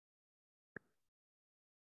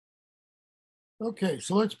Okay,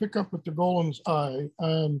 so let's pick up with the Golem's Eye,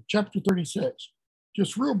 chapter 36.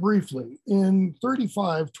 Just real briefly, in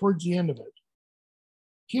 35, towards the end of it,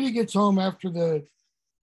 Kitty gets home after the,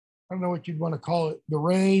 I don't know what you'd want to call it, the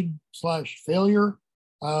raid / failure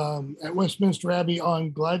at Westminster Abbey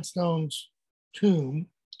on Gladstone's tomb.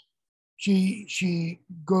 She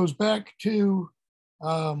goes back to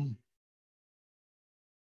the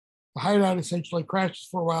hideout, essentially crashes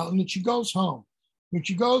for a while, and then she goes home. When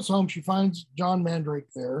she goes home, she finds John Mandrake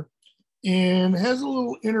there and has a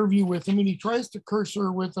little interview with him, and he tries to curse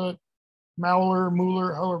her with a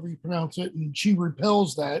Mooler, however you pronounce it, and she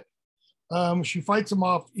repels that. She fights him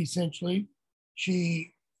off, essentially.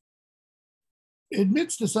 She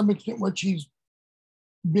admits to some extent what she's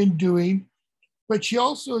been doing, but she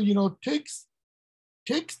also, takes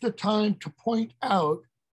the time to point out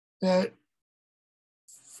that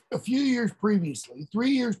a few years previously, 3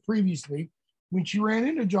 years previously, when she ran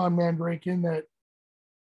into John Mandrake in that,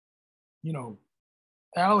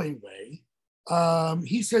 alleyway,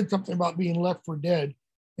 he said something about being left for dead.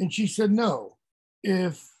 And she said, no,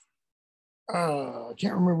 if, I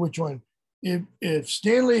can't remember which one, if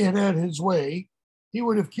Stanley had had his way, he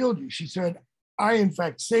would have killed you. She said, I, in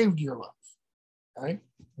fact, saved your life. Okay?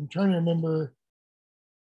 I'm trying to remember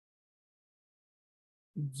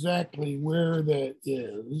exactly where that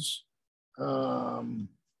is.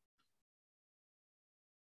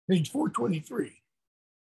 Page 423.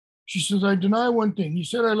 She says, I deny one thing. You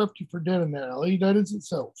said I left you for dead in that alley. That isn't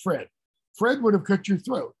so. Fred would have cut your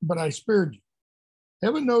throat, but I spared you.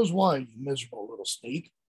 Heaven knows why, you miserable little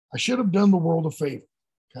sneak. I should have done the world a favor.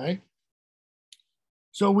 Okay.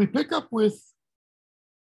 So we pick up with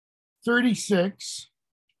 36.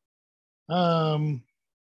 And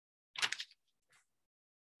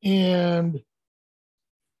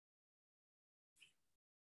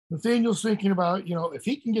Nathaniel's thinking about, if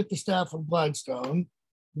he can get the staff of Gladstone,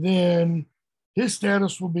 then his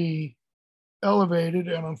status will be elevated.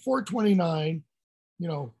 And on 429,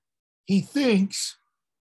 he thinks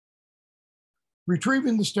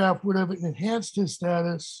retrieving the staff would have enhanced his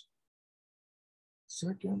status.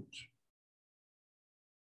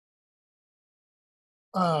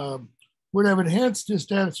 Would have enhanced his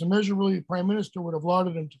status immeasurably. The prime minister would have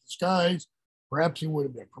lauded him to the skies. Perhaps he would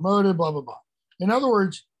have been promoted, blah, blah, blah. In other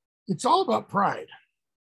words, it's all about pride.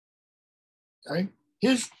 Okay?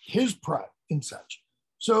 His pride and such.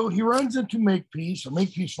 So he runs into Makepeace, or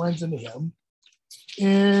Makepeace runs into him.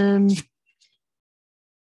 And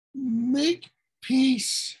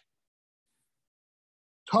Makepeace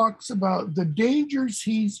talks about the dangers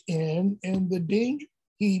he's in and the danger,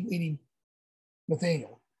 he meaning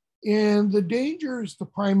Nathaniel, and the dangers the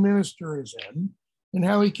prime minister is in, and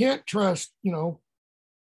how he can't trust,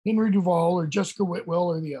 Henry Duval or Jessica Whitwell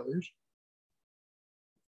or the others.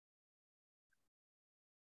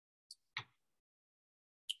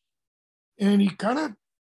 And he kind of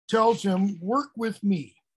tells him, work with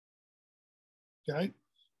me. Okay.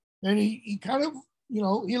 And he kind of,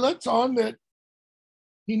 he lets on that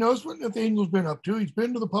he knows what Nathaniel's been up to. He's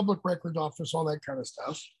been to the public records office, all that kind of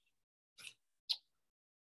stuff.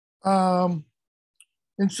 And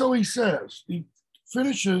so he says, he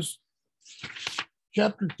finishes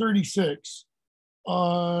chapter 36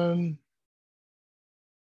 on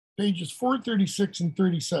pages 436 and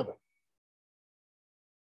 37.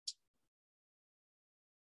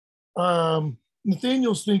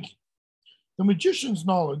 Nathaniel's thinking the magician's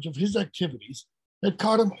knowledge of his activities had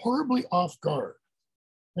caught him horribly off guard,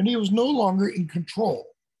 and he was no longer in control.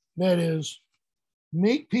 That is,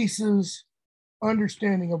 Makepeace's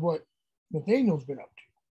understanding of what Nathaniel's been up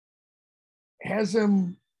to has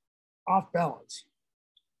him off balance.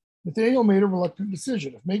 Nathaniel made a reluctant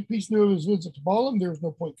decision. If Makepeace knew of his visit to Ballum, there was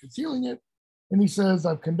no point concealing it. And he says,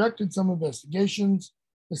 I've conducted some investigations.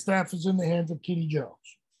 The staff is in the hands of Kitty Jones.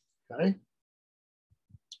 Okay.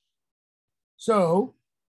 So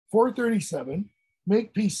 437,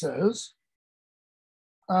 Makepeace says,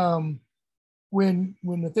 when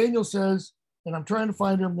Nathaniel says, and I'm trying to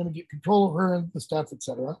find her, I'm going to get control of her and the staff,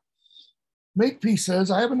 etc. Makepeace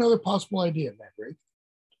says, I have another possible idea, Mandrake.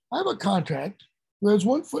 I have a contact who has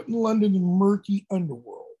one foot in London in murky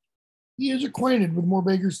underworld. He is acquainted with more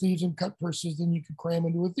beggars, thieves, and cut purses than you could cram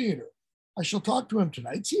into a theater. I shall talk to him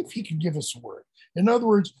tonight, see if he can give us a word. In other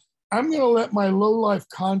words, I'm going to let my low-life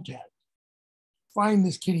contact find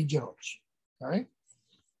this Kitty Jones. All right?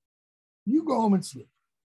 You go home and sleep.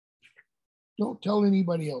 Don't tell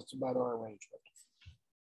anybody else about our arrangement.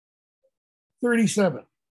 37,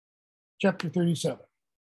 chapter 37.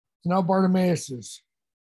 So now Bartimaeus's,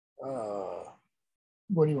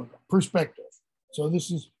 perspective. So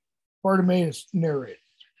this is Bartimaeus narrated.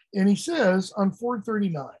 And he says on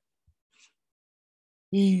 439,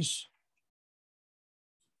 he's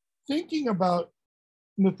thinking about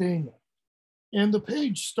Nathaniel. And the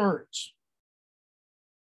page starts,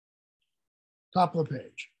 top of the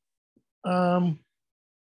page. Well,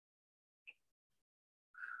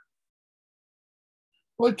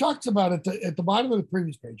 it talks about at the bottom of the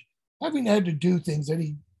previous page, having had to do things that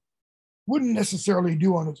he wouldn't necessarily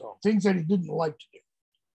do on his own, things that he didn't like to do.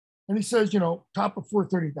 And he says, top of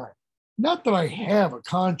 439, not that I have a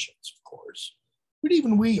conscience, of course, but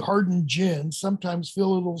even we hardened gins sometimes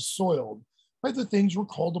feel a little soiled by the things we're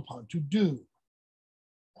called upon to do.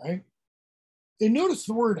 Right? And notice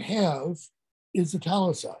the word have is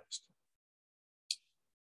italicized.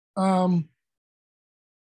 Go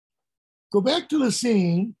back to the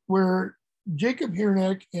scene where Jacob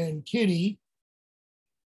Hirnack and Kitty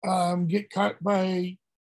get caught by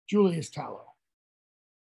Julius Tallow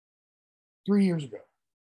 3 years ago.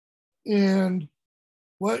 And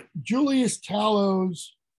what Julius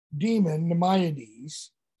Tallow's demon,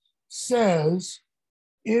 Nemaiades, says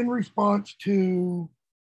in response to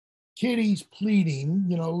Kitty's pleading,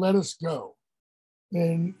 let us go.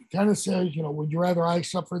 And kind of says, would you rather I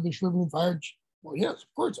suffer the shriveling fire? Well, yes,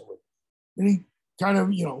 of course I would. And he kind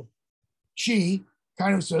of, she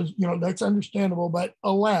kind of says, that's understandable, but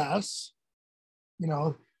alas,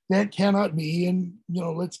 that cannot be. And,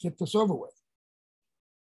 let's get this over with.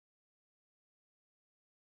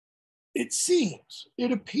 It seems,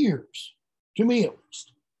 it appears, to me at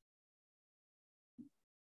least,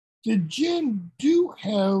 the jinn do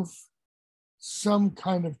have some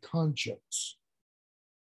kind of conscience.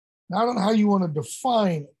 Now, I don't know how you want to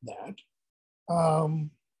define that.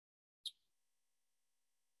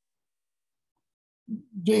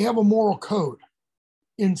 They have a moral code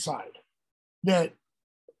inside that,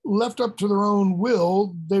 left up to their own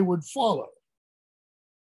will, they would follow.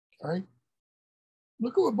 All right.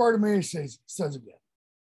 Look at what Bartimaeus says again.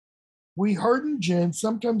 We hardened jinn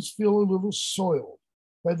sometimes feel a little soiled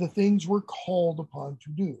by the things we're called upon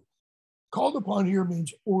to do. Called upon here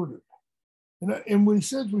means ordered. And when he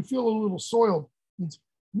says we feel a little soiled, it means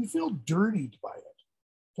we feel dirtied by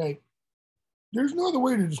it. Okay. There's no other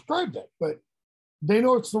way to describe that, but they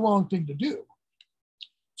know it's the wrong thing to do.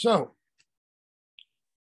 So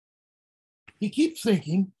he keeps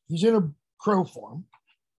thinking, he's in a crow form,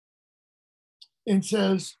 and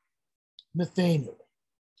says, Nathaniel,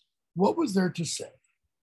 what was there to say?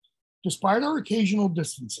 Despite our occasional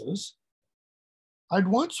distances, I'd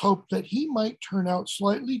once hoped that he might turn out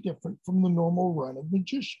slightly different from the normal run of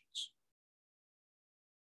magicians.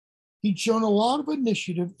 He'd shown a lot of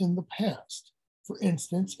initiative in the past, for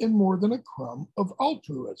instance, in more than a crumb of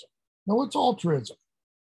altruism. Now, what's altruism?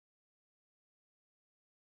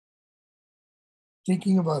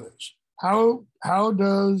 Thinking of others. How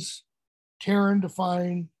does Taryn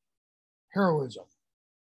define heroism?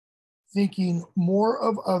 Thinking more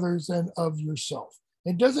of others than of yourself.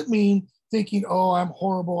 It doesn't mean thinking, oh, I'm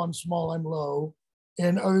horrible, I'm small, I'm low,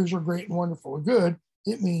 and others are great and wonderful and good.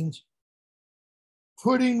 It means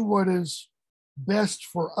putting what is best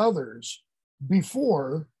for others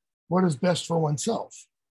before what is best for oneself.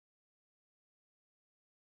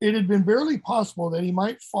 It had been barely possible that he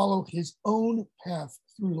might follow his own path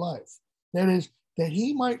through life. That is, that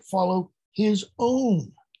he might follow his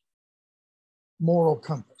own moral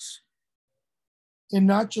compass and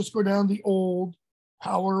not just go down the old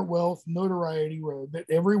power, wealth, notoriety road that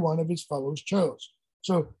every one of his fellows chose.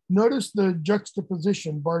 So notice the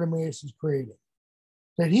juxtaposition Bartimaeus is creating.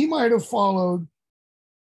 That he might have followed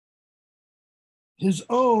his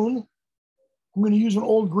own, I'm going to use an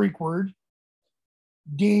old Greek word,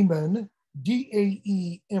 daemon,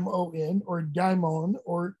 D-A-E-M-O-N, or daimon,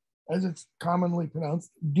 or as it's commonly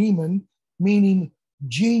pronounced, demon, meaning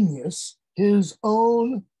genius, his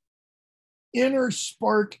own inner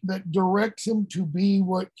spark that directs him to be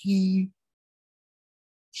what he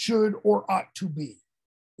should or ought to be,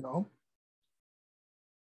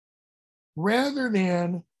 rather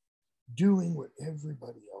than doing what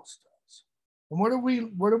everybody else does. And what have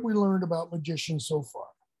we learned about magicians so far?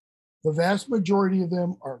 The vast majority of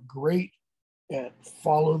them are great at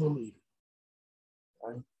follow the leader.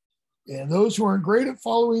 Right? And those who aren't great at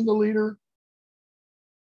following the leader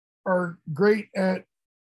are great at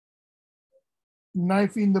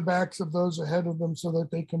knifing the backs of those ahead of them so that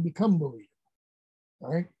they can become the leader.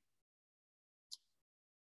 Right?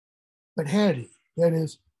 But had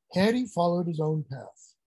he followed his own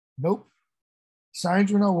path? Nope.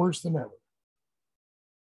 Signs are no worse than ever.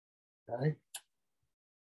 Okay.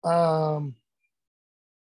 The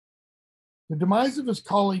demise of his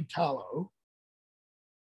colleague Tallow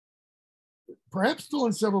perhaps still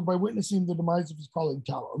unsettled by witnessing the demise of his colleague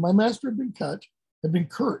Tallow. My master had been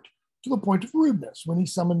curt to the point of rudeness when he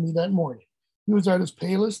summoned me that morning. He was at his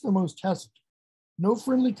palest and most taciturn. No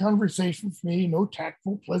friendly conversation with me, no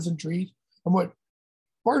tactful pleasantries, and what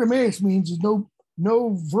Bartimaeus means is no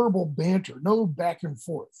verbal banter, no back and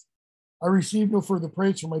forth. I received no further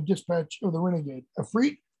praise for my dispatch of the renegade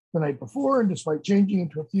Efreet the night before, and despite changing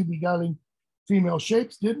into a few beguiling female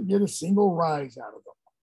shapes, didn't get a single rise out of them.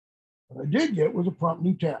 What I did get was a prompt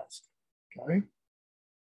new task. Okay.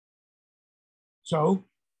 So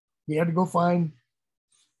he had to go find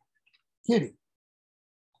Kitty.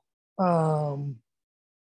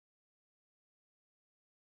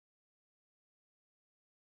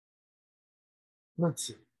 Let's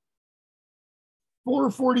see.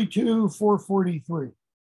 442, 443.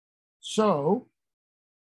 So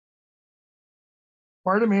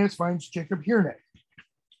Bartimaeus finds Jacob Hirneck.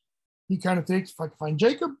 He kind of thinks, if I can find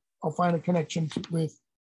Jacob, I'll find a connection with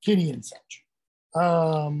Kitty and such.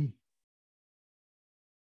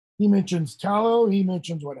 He mentions Tallow. He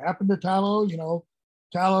mentions what happened to Tallow. You know,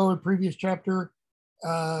 Tallow in previous chapter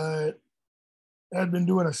had been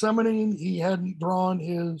doing a summoning. He hadn't drawn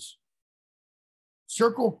his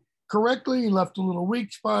circle correctly. He left a little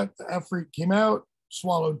weak spot. The Efreet came out,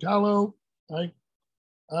 swallowed Tallow. Right.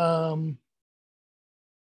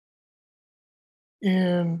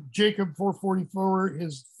 In Jacob 444,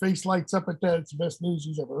 his face lights up at that. It's the best news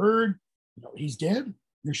he's ever heard. You know, he's dead.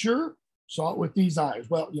 You're sure? Saw it with these eyes.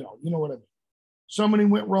 Well, you know what I mean. Somebody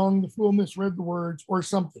went wrong. The fool misread the words or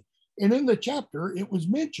something. And in the chapter, it was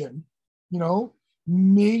mentioned, you know,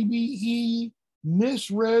 maybe he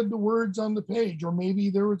misread the words on the page, or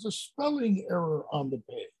maybe there was a spelling error on the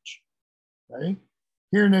page. Okay.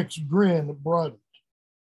 Hirneck's grin broadened.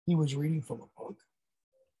 He was reading from a book.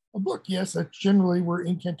 A book, yes, that's generally where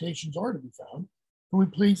incantations are to be found. Can we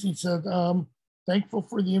please, he said, thankful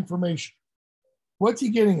for the information. What's he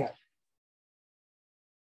getting at?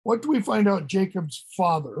 What do we find out Jacob's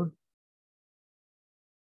father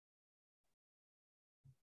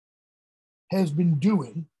has been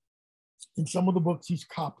doing in some of the books he's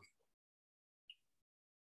copied?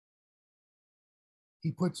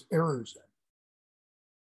 He puts errors in.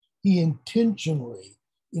 He intentionally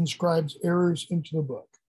inscribes errors into the book.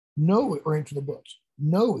 Into the books,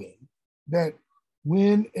 knowing that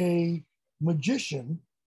when a magician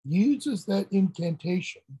uses that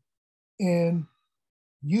incantation and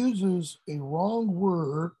uses a wrong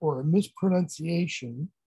word or a mispronounces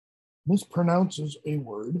a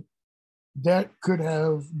word, that could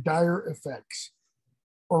have dire effects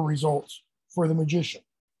or results for the magician.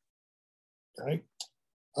 Okay.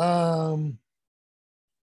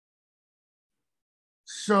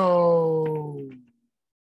 So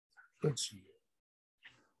let's see.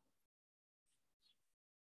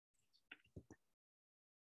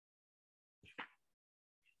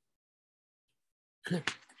 Okay.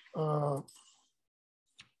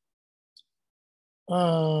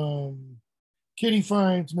 Kitty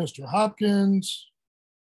finds Mr. Hopkins.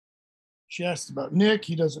 She asks about Nick.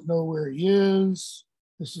 He doesn't know where he is.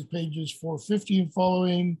 This is pages 450 and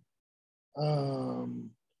following.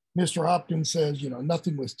 Mr. Hopkins says,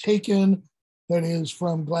 nothing was taken. That is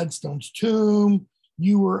from Gladstone's tomb.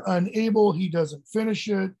 You were unable. He doesn't finish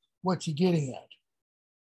it. What's he getting at?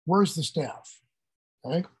 Where's the staff?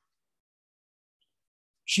 Okay.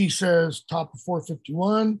 She says, top of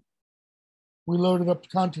 451. We loaded up the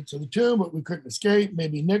contents of the tomb, but we couldn't escape.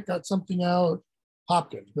 Maybe Nick got something out.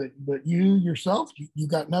 Hopkins, but you yourself, you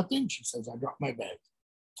got nothing? She says, I dropped my bag.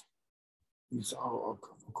 He says, oh,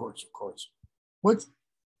 of course.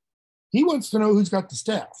 He wants to know who's got the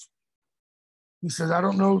staff. He says, I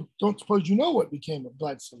don't know, don't suppose you know what became of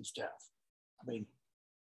Gladstone's staff. I mean,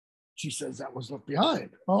 she says that was left behind.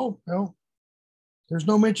 Oh, no. There's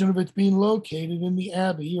no mention of it being located in the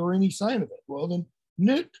Abbey or any sign of it. Well, then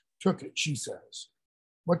Nick took it, she says.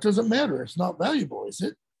 What does it matter? It's not valuable, is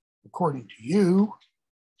it? According to you.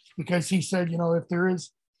 Because he said, if there is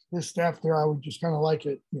this staff there, I would just kind of like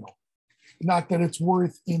it, not that it's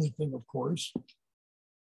worth anything, of course.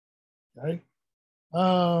 Okay.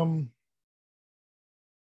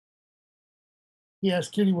 He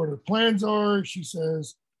asks Kitty what her plans are. She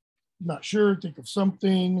says, not sure, think of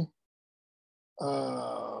something.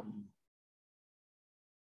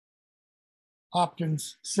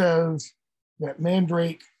 Hopkins says that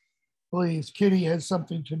Mandrake believes Kitty has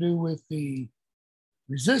something to do with the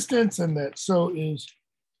resistance, and that so is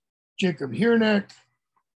Jacob Hirneck.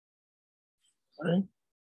 Okay.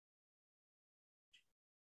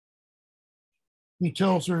 He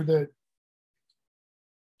tells her that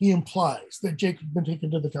he implies that Jacob has been taken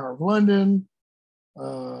to the Tower of London.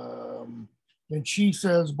 And she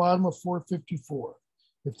says, bottom of 454.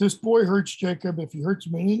 If this boy hurts Jacob, if he hurts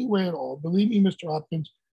him in any way at all, believe me, Mr.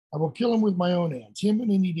 Hopkins, I will kill him with my own hands, him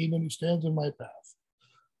and any demon who stands in my path.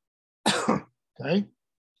 Okay.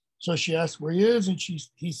 So she asks where he is, and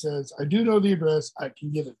he says, I do know the address. I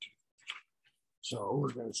can give it to you. So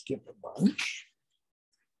we're going to skip a bunch.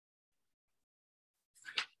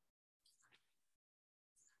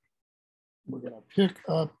 We're going to pick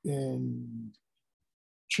up in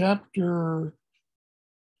chapter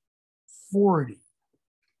 40.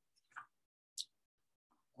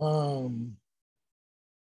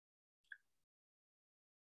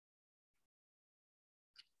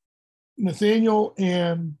 Nathaniel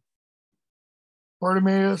and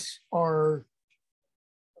Bartimaeus are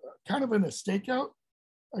kind of in a stakeout,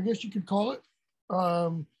 I guess you could call it.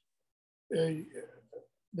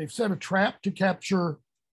 They've set a trap to capture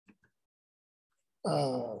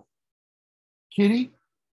Kitty.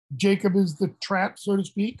 Jacob is the trap, so to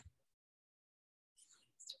speak.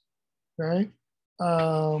 Okay.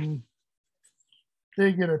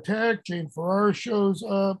 They get attacked. Jane Farrar shows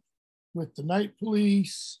up with the night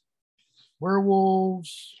police,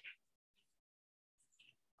 werewolves.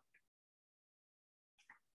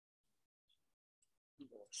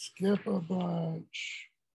 Skip a bunch.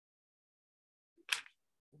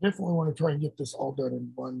 Definitely want to try and get this all done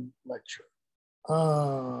in one lecture.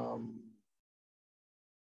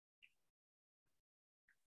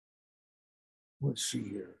 Let's see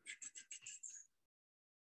here.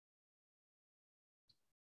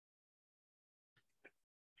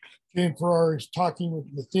 Jane Farrar is talking with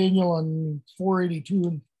Nathaniel on 482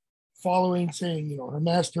 and following, saying, you know, her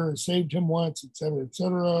master has saved him once, et cetera, et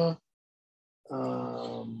cetera.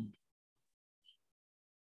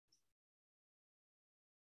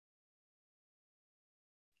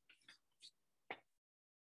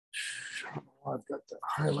 I've got that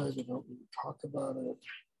highlighted. I don't need to talk about it.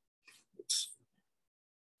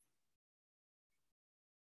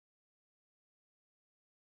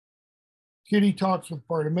 Kitty talks with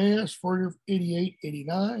Bartimaeus, 488,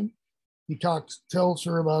 89. He tells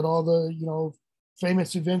her about all the, you know,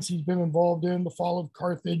 famous events he's been involved in, the fall of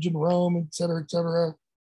Carthage and Rome, et cetera, et cetera.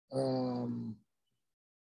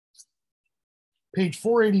 Page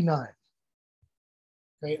 489.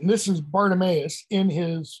 Okay, and this is Bartimaeus in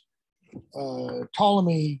his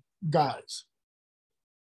Ptolemy guise.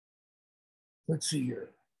 Let's see here.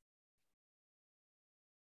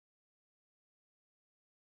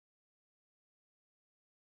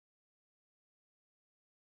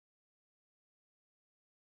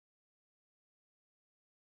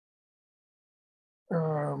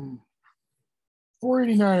 Um,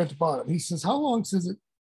 489 at the bottom. He says, how long is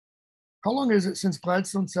it since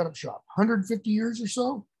Gladstone set up shop? 150 years or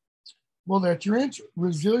so? Well, that's your answer.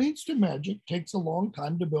 Resilience to magic takes a long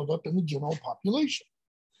time to build up in the general population.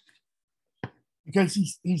 Because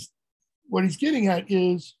what he's getting at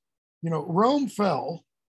is, you know, Rome fell,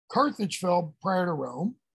 Carthage fell prior to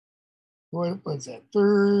Rome. What was that?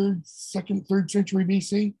 Third century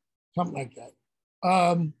BC, something like that.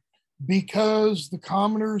 Because the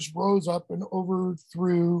commoners rose up and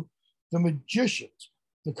overthrew the magicians.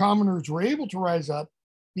 The commoners were able to rise up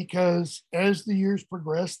because as the years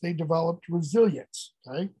progressed, they developed resilience,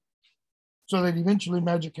 okay? So that eventually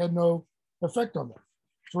magic had no effect on them.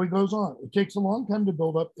 So he goes on. It takes a long time to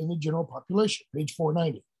build up in the general population, page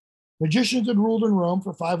 490. Magicians had ruled in Rome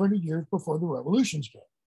for 500 years before the revolutions came.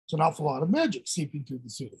 It's an awful lot of magic seeping through the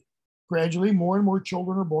city. Gradually, more and more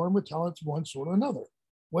children are born with talents of one sort or another.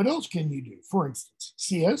 What else can you do? For instance,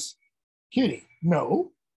 CS, Kitty,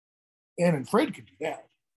 no. Anne and Fred could do that.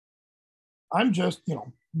 I'm just, you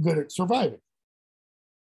know, good at surviving.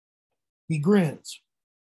 He grins.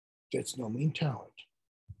 That's no mean talent.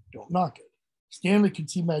 Don't knock it. Stanley can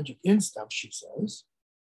see magic in stuff, she says.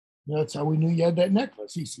 That's how we knew you had that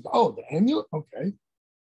necklace. He says, oh, the amulet? Okay.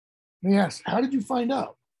 And he asks, how did you find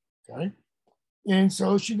out? Okay. And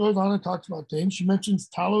so she goes on and talks about things. She mentions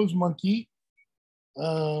Talos monkey.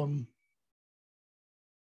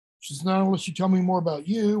 She says, not unless you tell me more about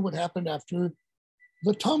you, what happened after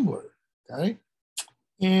the tumbler. Okay.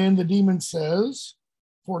 And the demon says,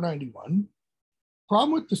 491,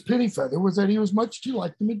 problem with this Pennyfeather was that he was much too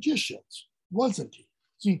like the magicians, wasn't he?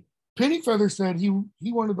 See, Pennyfeather said he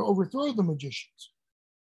wanted to overthrow the magicians.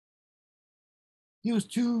 He was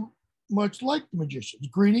too much like the magicians,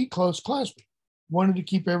 greedy, close clasping, wanted to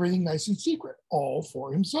keep everything nice and secret, all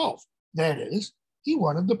for himself. That is, he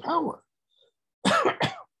wanted the power.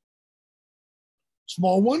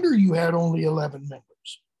 Small wonder you had only 11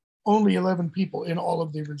 members, only 11 people in all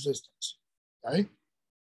of the resistance, okay?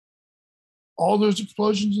 All those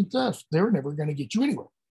explosions and thefts, they were never going to get you anywhere.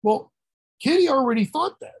 Well, Kitty already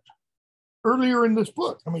thought that earlier in this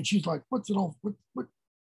book. I mean, she's like, what's it all,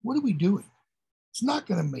 what are we doing? It's not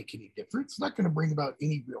going to make any difference. It's not going to bring about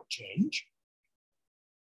any real change.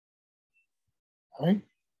 All right?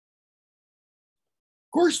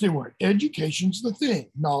 Of course they weren't. Education's the thing,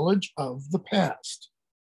 knowledge of the past.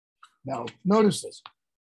 Now, notice this.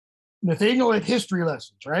 Nathaniel had history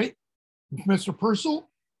lessons, right? With Mr. Purcell.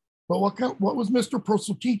 But what was Mr.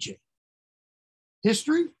 Purcell teaching?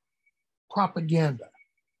 History, propaganda.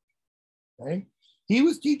 Okay? He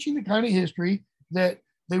was teaching the kind of history that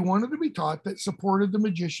they wanted to be taught that supported the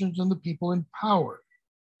magicians and the people in power.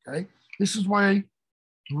 Okay? This is why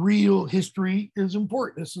real history is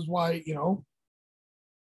important. This is why,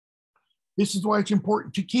 this is why it's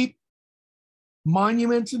important to keep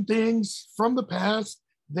monuments and things from the past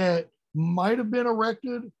that might have been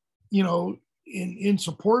erected, in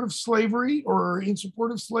support of slavery or in support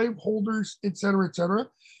of slaveholders, et cetera,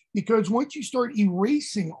 because once you start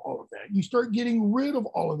erasing all of that, you start getting rid of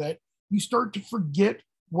all of that, you start to forget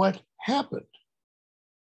what happened.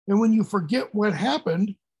 And when you forget what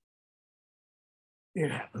happened, it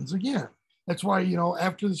happens again. That's why,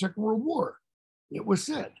 after the Second World War, it was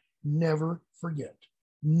said, never forget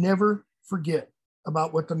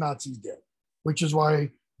about what the Nazis did, which is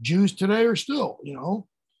why Jews today are still,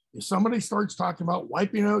 if somebody starts talking about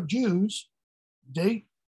wiping out Jews, they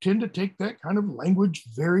tend to take that kind of language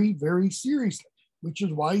very, very seriously, which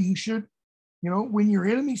is why you should, when your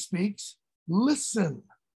enemy speaks, listen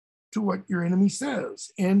to what your enemy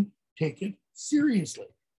says and take it seriously.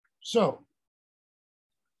 So,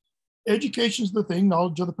 education's the thing,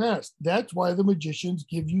 knowledge of the past. That's why the magicians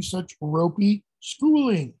give you such ropey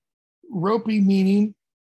schooling. Ropey meaning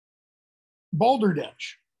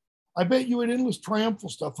balderdash. I bet you had endless triumphal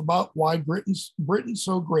stuff about why Britain's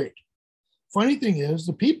so great. Funny thing is,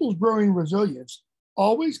 the people's growing resilience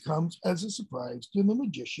always comes as a surprise to the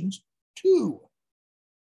magicians too.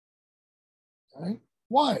 Okay?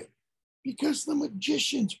 Why? Because the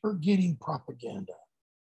magicians are getting propaganda.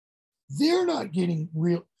 They're not getting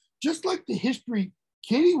real, just like the history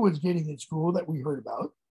Kitty was getting in school that we heard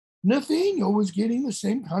about, Nathaniel was getting the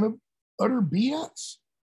same kind of utter BS.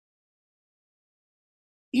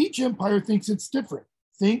 Each empire thinks it's different,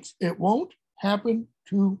 thinks it won't happen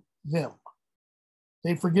to them.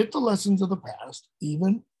 They forget the lessons of the past,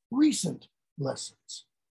 even recent lessons.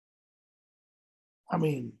 I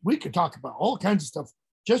mean, we could talk about all kinds of stuff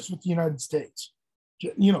just with the United States,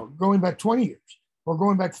 going back 20 years, or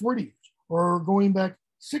going back 40 years, or going back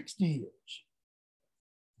 60 years.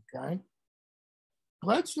 Okay?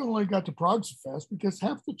 Gladstone only got to Prague so fast because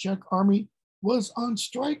half the Czech army was on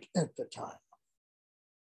strike at the time.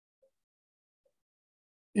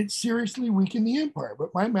 It seriously weakened the empire,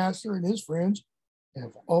 but my master and his friends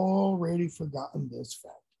have already forgotten this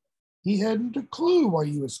fact. He hadn't a clue why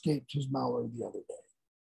you escaped his Mauler the other day.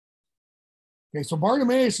 Okay, so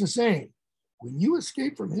Bartimaeus is saying, when you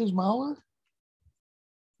escaped from his Mauler,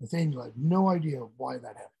 Nathaniel had no idea why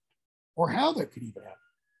that happened or how that could even happen.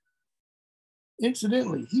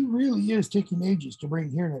 Incidentally, he really is taking ages to bring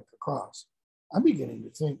Hirnik across. I'm beginning to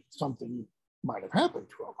think something might have happened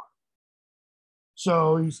to him.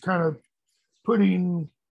 So he's kind of putting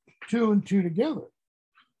two and two together.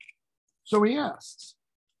 So he asks,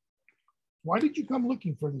 why did you come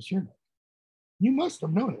looking for this Hirnik? You must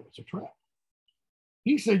have known it was a trap.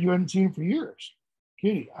 He said you hadn't seen him for years.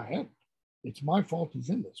 Kitty, I hadn't. It's my fault he's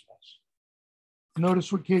in this mess.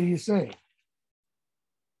 Notice what Kitty is saying.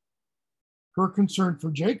 Her concern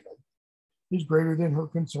for Jacob is greater than her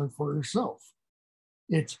concern for herself.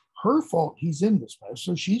 It's her fault he's in this mess,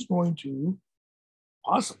 so she's going to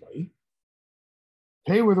possibly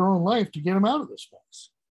pay with her own life to get him out of this mess.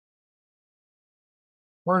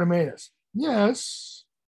 Bartimaeus, yes.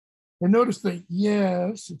 And notice that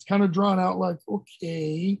yes, it's kind of drawn out like,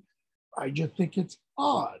 okay, I just think it's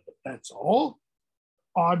odd. That's all.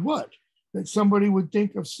 Odd what? That somebody would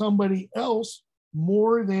think of somebody else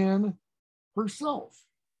more than herself.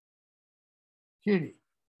 Kitty,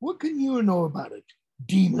 what can you know about it?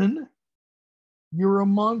 Demon, you're a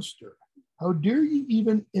monster. How dare you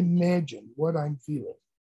even imagine what I'm feeling?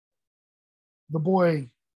 The boy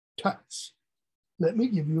tuts. Let me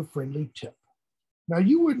give you a friendly tip. Now,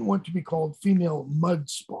 you wouldn't want to be called female mud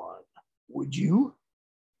spawn, would you?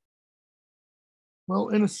 Well,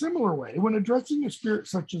 in a similar way, when addressing a spirit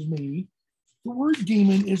such as me, the word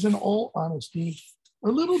demon is, in all honesty, a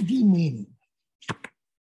little demeaning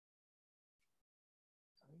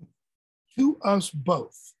to us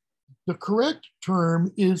both. The correct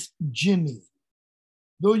term is jinny,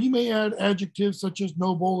 though you may add adjectives such as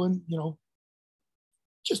noble and,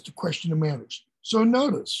 just a question of manners. So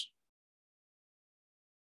notice,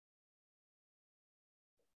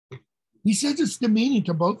 He says it's demeaning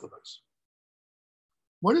to both of us.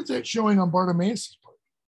 What is that showing on Bartimaeus' part?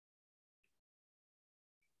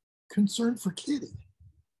 Concern for Kitty.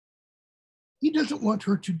 He doesn't want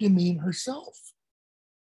her to demean herself.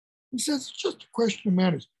 He says it's just a question of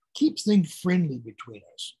manners. Keeps things friendly between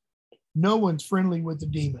us. No one's friendly with the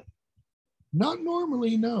demon. Not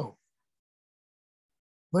normally, no.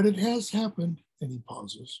 But it has happened, and he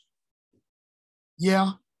pauses.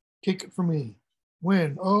 Yeah, take it from me.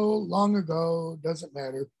 When? Oh, long ago, doesn't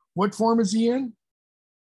matter. What form is he in?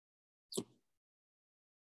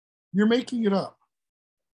 You're making it up.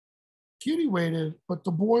 Kitty waited, but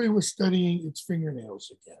the boy was studying its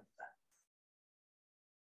fingernails again.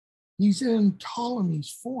 He's in Ptolemy's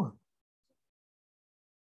form.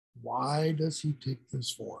 Why does he take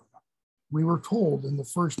this form? We were told in the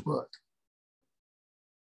first book,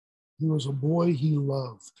 he was a boy he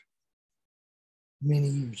loved many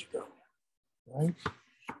years ago, right?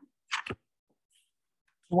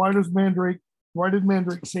 Why did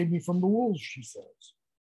Mandrake save me from the wolves, she says.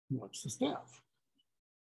 He wants the staff.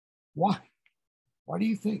 Why? Why do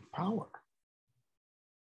you think? Power.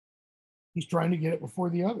 He's trying to get it before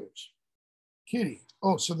the others. Kitty.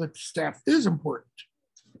 Oh, so the staff is important.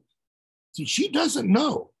 See, she doesn't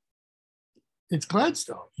know. It's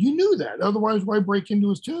Gladstone. You knew that. Otherwise, why break into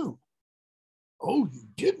his tomb? Oh, you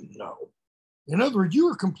didn't know. In other words, you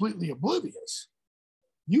were completely oblivious.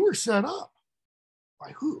 You were set up.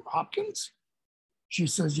 By who? Hopkins? She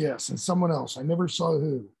says yes, and someone else. I never saw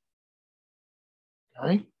who.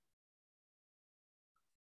 Okay.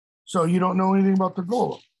 So you don't know anything about the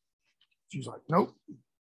golem? She's like, nope.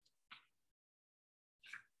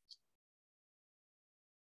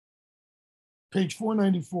 Page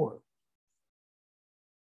 494.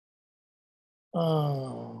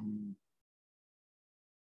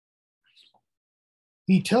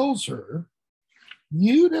 He tells her,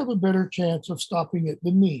 you'd have a better chance of stopping it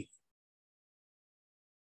than me.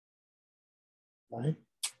 Right?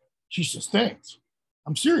 She says, thanks.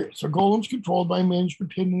 I'm serious. A golem's controlled by a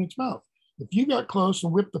manuscript hidden in its mouth. If you got close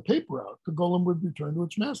and whipped the paper out, the golem would return to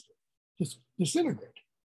its master. Just disintegrate.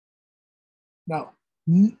 Now,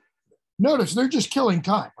 notice they're just killing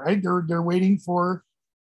time, right? They're waiting for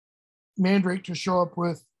Mandrake to show up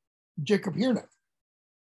with Jacob Hirneck.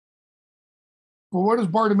 But what has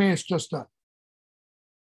Bartimaeus just done?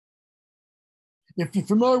 If you're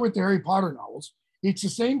familiar with the Harry Potter novels, it's the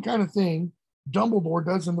same kind of thing Dumbledore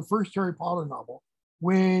does in the first Harry Potter novel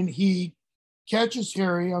when he catches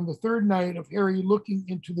Harry on the third night of Harry looking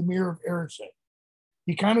into the mirror of Erised.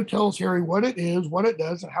 He kind of tells Harry what it is, what it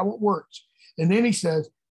does, and how it works. And then he says,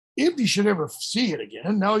 if you should ever see it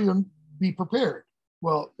again, now you'll be prepared.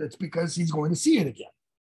 Well, it's because he's going to see it again.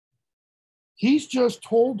 He's just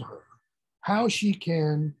told her how she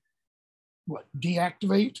can,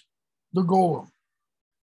 deactivate the golem,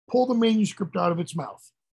 pull the manuscript out of its mouth.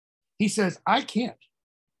 He says, I can't.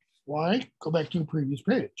 Why? Go back to the previous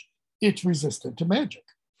page. It's resistant to magic.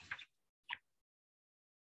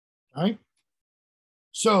 Right?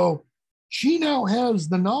 So she now has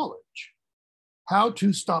the knowledge how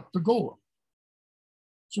to stop the golem.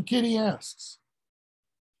 So Kitty asks,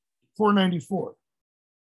 494,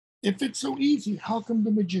 if it's so easy, how come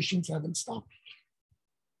the magicians haven't stopped it?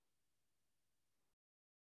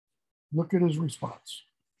 Look at his response.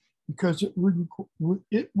 Because it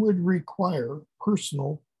would require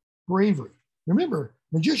personal bravery. Remember,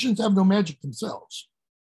 magicians have no magic themselves.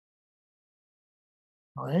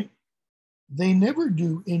 All right? They never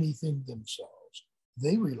do anything themselves.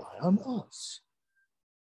 They rely on us.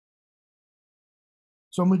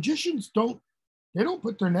 So magicians don't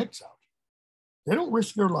put their necks out. They don't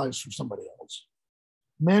risk their lives for somebody else.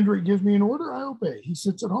 Mandrake gives me an order, I obey. He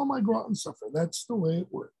sits at home, I go out and suffer. That's the way it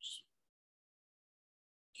works.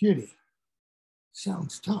 Kitty,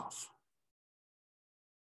 sounds tough.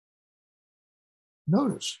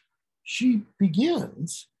 Notice, she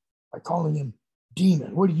begins by calling him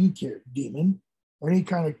demon. What do you care, demon? And he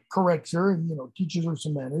kind of corrects her and, teaches her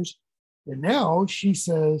some manners. And now she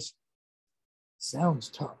says, sounds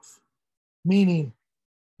tough. Meaning,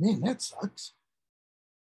 man, that sucks.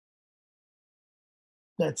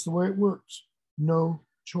 That's the way it works. No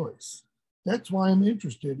choice. That's why I'm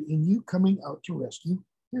interested in you coming out to rescue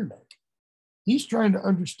Hirneck. He's trying to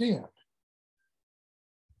understand.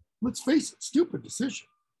 Let's face it, stupid decision.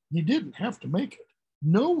 You didn't have to make it.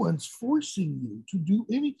 No one's forcing you to do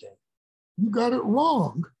anything. You got it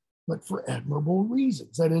wrong, but for admirable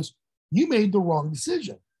reasons. That is, you made the wrong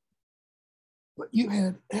decision, but you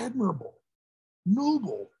had admirable,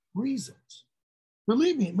 noble reasons.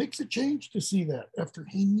 Believe me, it makes a change to see that after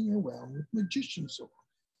hanging around with magicians so long.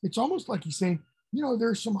 It's almost like he's saying, you know,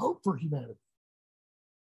 there's some hope for humanity.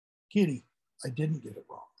 Kitty, I didn't get it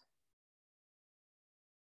wrong.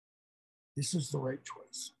 This is the right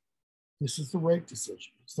choice. This is the right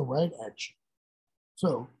decision. It's the right action.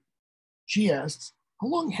 So she asks, how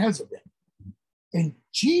long has it been? And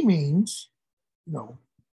she means, you know,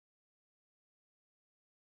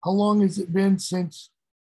 how long has it been since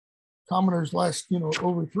commoners last, you know,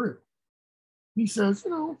 overthrew? He says,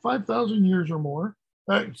 you know, 5,000 years or more.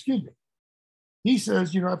 Excuse me. He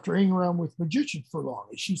says, you know, after hanging around with magicians for long.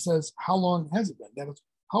 And she says, how long has it been? That is,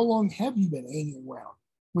 how long have you been hanging around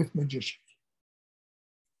with magicians?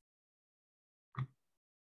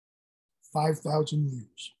 5,000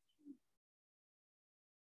 years.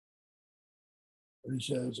 And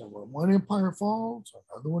he says, and when one empire falls,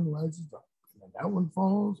 another one rises up. And when that one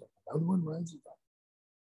falls, another one rises up.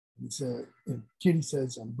 And he said, and Kitty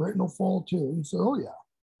says, and Britain will fall too. He said, oh yeah,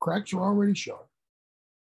 cracks are already showing.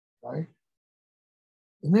 Right?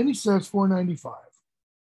 And then he says, 495.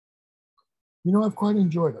 You know, I've quite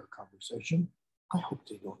enjoyed our conversation. I hope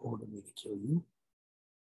they don't order me to kill you.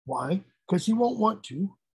 Why? Because he won't want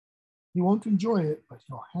to. He won't enjoy it, but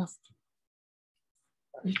he'll have to.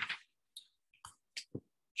 Right?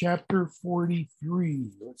 Chapter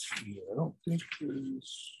 43. Let's see. I don't think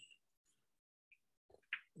there's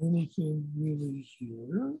anything really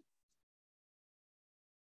here.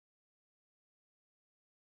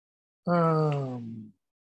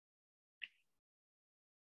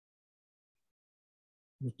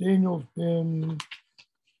 Nathaniel's been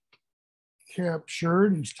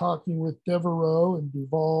captured. He's talking with Devereaux and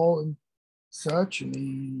Duval and such, and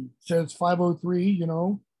he says 503, you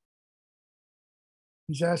know.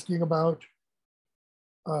 He's asking about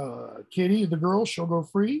Kitty, the girl, she'll go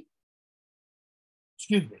free.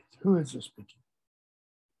 Excuse me, who is this speaking?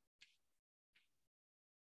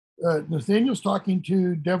 Nathaniel's talking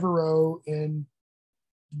to Devereaux and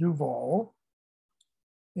Duval,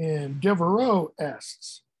 and Devereaux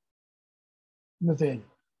asks Nathaniel,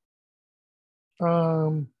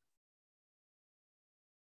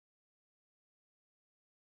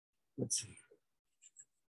 let's see.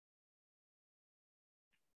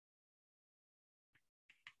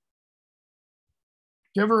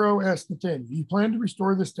 Devereaux asked Nathaniel, you plan to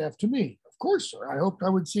restore the staff to me? Of course, sir. I hoped I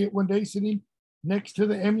would see it one day sitting next to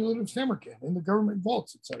the amulet of Samarkand in the government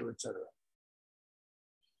vaults, etc., etc.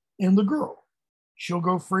 And the girl, she'll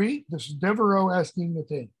go free? This is Devereaux asking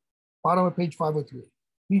Nathaniel. Bottom of page 503.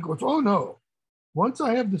 He goes, oh no. Once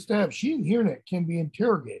I have the staff, she and Hirnek can be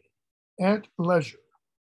interrogated at leisure.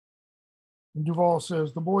 And Duval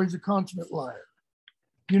says, the boy's a consummate liar.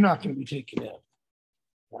 You're not going to be taken in.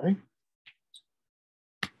 Right?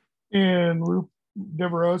 And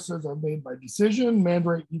Devereaux says, I've made my decision.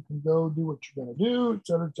 Mandrake, you can go do what you're going to do, et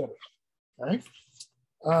cetera, et cetera. Okay.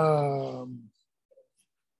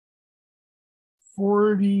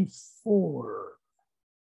 44.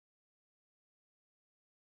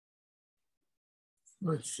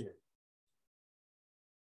 Let's see.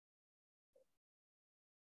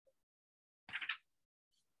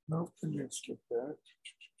 Nope, I'm going to skip that.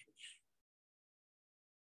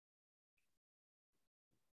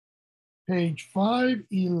 Page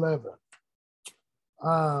 511.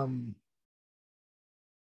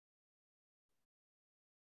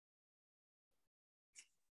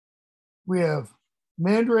 We have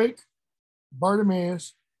Mandrake,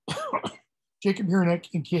 Bartimaeus, Jacob Hirnek,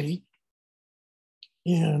 and Kitty.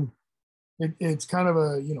 And it's kind of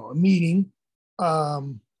a, you know, a meeting.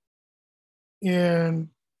 And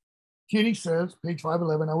Kitty says, page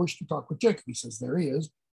 511, I wish to talk with Jacob. He says, there he is.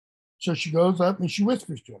 So she goes up and she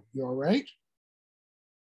whispers to him, you all right?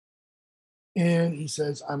 And he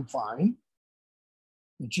says, I'm fine.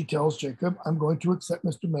 And she tells Jacob, I'm going to accept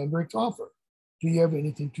Mr. Mandrake's offer. Do you have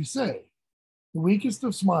anything to say? The weakest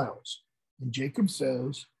of smiles. And Jacob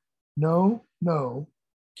says, no,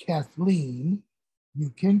 Kathleen, you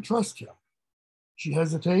can trust him. She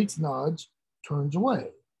hesitates, nods, turns away.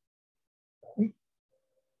 Okay.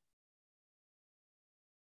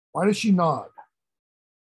 Why does she nod?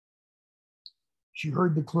 She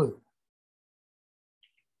heard the clue.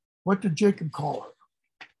 What did Jacob call her?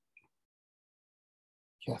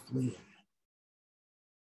 Kathleen.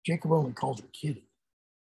 Jacob only calls her Kitty.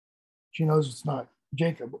 She knows it's not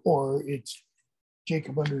Jacob, or it's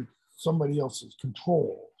Jacob under somebody else's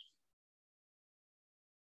control.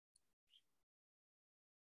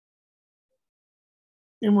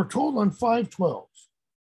 And we're told on 512,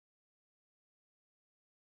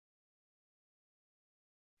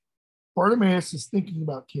 Bartimaeus is thinking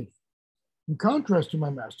about Kitty. In contrast to my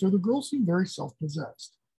master, the girl seemed very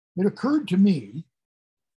self-possessed. It occurred to me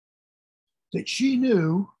that she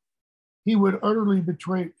knew he would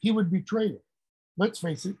betray her. Let's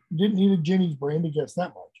face it, didn't need a Jenny's brain to guess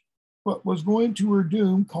that much, but was going to her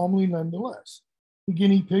doom calmly nonetheless. The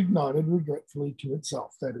guinea pig nodded regretfully to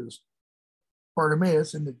itself, that is,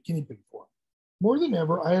 Bartimaeus in the guinea pig form. More than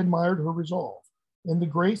ever, I admired her resolve and the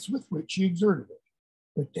grace with which she exerted it.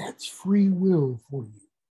 But that's free will for you.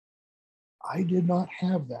 I did not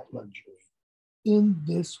have that luxury in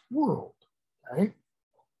this world, right?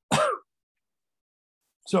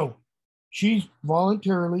 So she's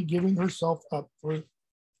voluntarily giving herself up for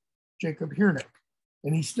Jacob Hirneck.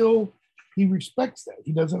 And he respects that.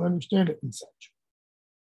 He doesn't understand it and such.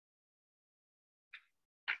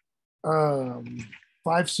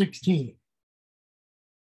 5:16.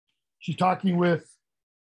 She's talking with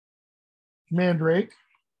Mandrake.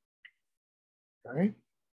 Okay.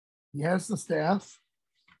 He has the staff.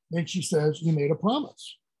 Then she says, "You made a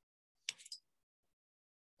promise."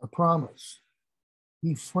 A promise.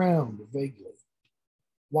 He frowned vaguely.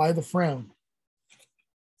 Why the frown?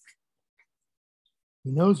 He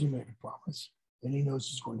knows he made a promise, and he knows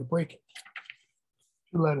he's going to break it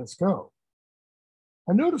to let us go.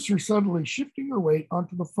 I noticed her subtly shifting her weight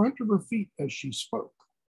onto the front of her feet as she spoke,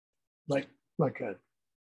 like a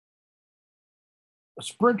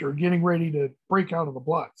sprinter getting ready to break out of the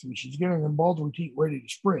blocks. I mean, she's getting on balls of her teeth ready to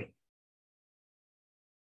spring.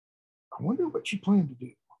 I wonder what she planned to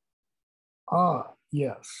do. Ah,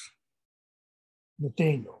 yes,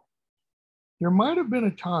 Nathaniel. There might have been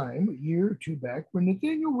a time, a year or two back, when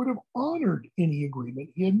Nathaniel would have honored any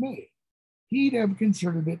agreement he had made. He'd have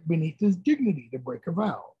considered it beneath his dignity to break a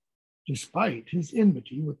vow, despite his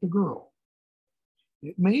enmity with the girl.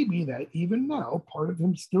 It may be that even now, part of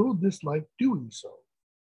him still disliked doing so.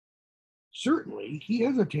 Certainly, he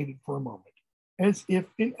hesitated for a moment, as if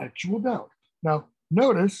in actual doubt. Now,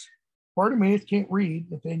 notice, Bartimaeus can't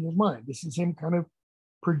read Nathaniel's mind. This is him kind of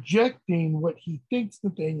projecting what he thinks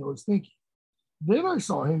Nathaniel is thinking. Then I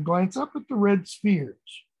saw him glance up at the red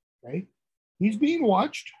spheres. Okay? He's being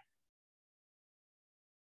watched,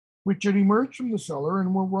 which had emerged from the cellar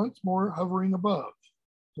and were once more hovering above.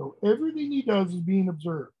 So everything he does is being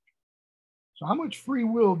observed. So how much free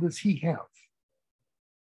will does he have?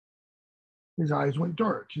 His eyes went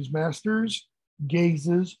dark. His master's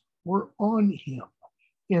gazes were on him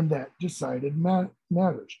in that decided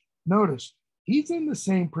matters. Notice, he's in the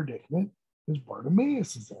same predicament as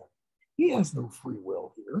Bartimaeus is in. He has no free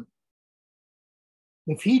will here.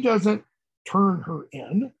 If he doesn't turn her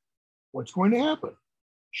in, what's going to happen?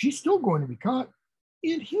 She's still going to be caught,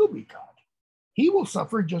 and he'll be caught. He will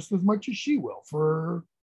suffer just as much as she will for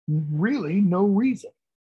really no reason.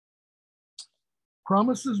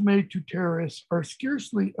 Promises made to terrorists are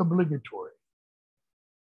scarcely obligatory.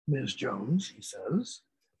 Ms. Jones, he says,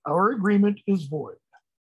 our agreement is void.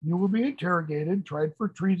 You will be interrogated, tried for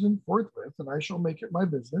treason forthwith, and I shall make it my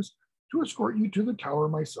business to escort you to the tower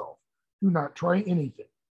myself. Do not try anything.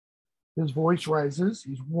 His voice rises.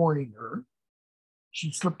 He's warning her.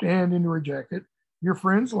 She slipped a hand into her jacket. Your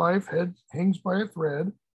friend's life hangs by a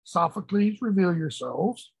thread. Sophocles, reveal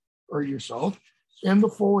yourself, and the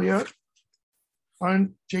folia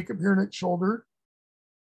on Jacob Hirneck's shoulder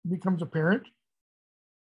becomes apparent.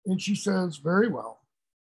 And she says, very well.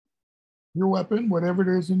 Your weapon, whatever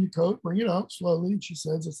it is in your coat, bring it out slowly. And she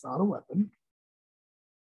says, it's not a weapon.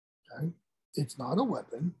 Okay? It's not a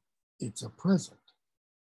weapon. It's a present.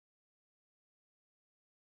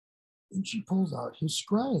 And she pulls out his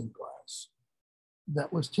scrying glass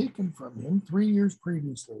that was taken from him 3 years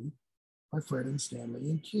previously by Fred and Stanley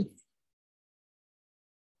and Kitty.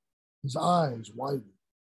 His eyes widen.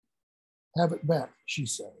 Have it back, she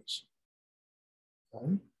says.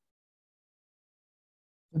 Okay?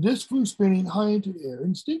 The disc flew spinning high into the air.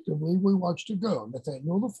 Instinctively, we watched it go,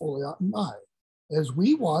 Nathaniel, the foliot, and I. As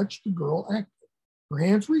we watched, the girl acted. Her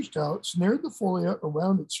hands reached out, snared the foliot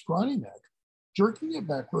around its scrawny neck, jerking it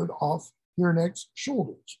backward off Hirneck's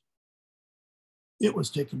shoulders. It was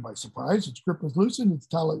taken by surprise. Its grip was loosened, its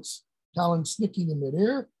talons snicking in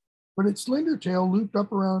midair, but its slender tail looped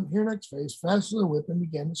up around Hirneck's face, fastened the whip, and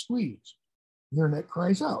began to squeeze. Hirneck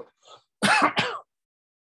cries out.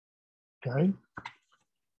 Okay.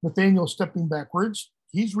 Nathaniel stepping backwards.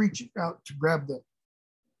 He's reaching out to grab the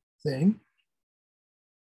thing.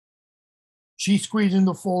 She's squeezing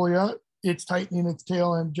the foliot. It's tightening its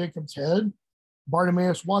tail on Jacob's head.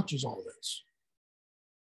 Bartimaeus watches all this.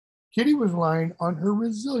 Kitty was relying on her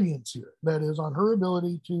resilience here. That is, on her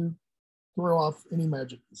ability to throw off any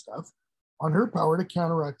magic and stuff, on her power to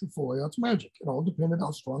counteract the foliot's magic. It all depended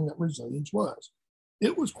how strong that resilience was.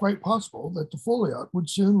 It was quite possible that the foliot would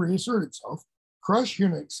soon reassert itself, crush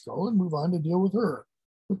Hirneck's skull, and move on to deal with her.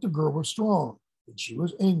 But the girl was strong, and she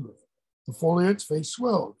was angry. The Foliot's face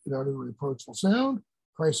swelled. It uttered a reproachful sound.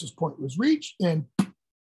 Crisis point was reached, and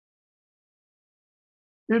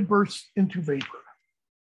it bursts into vapor.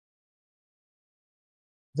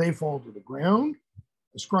 They fall to the ground.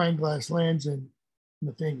 The scrying glass lands in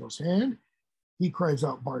Nathaniel's hand. He cries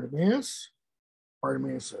out, Bartimaeus.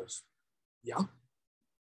 Bartimaeus says, yeah.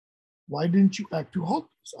 Why didn't you act to halt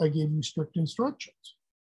this? I gave you strict instructions.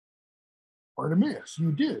 Bartimaeus,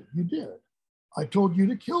 you did. I told you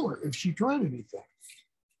to kill her if she tried anything.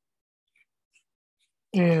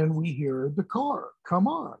 And we hear the car, come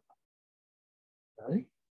on. Okay.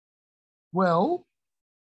 Well,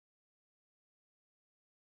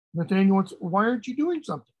 Nathaniel wants, why aren't you doing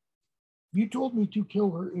something? You told me to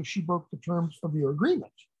kill her if she broke the terms of your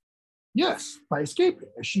agreement. Yes, by escaping,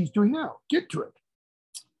 as she's doing now. Get to it.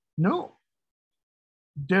 No.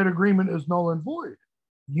 Dead agreement is null and void.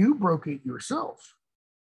 You broke it yourself,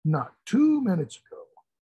 not 2 minutes ago,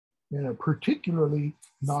 in a particularly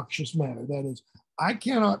noxious manner. That is, I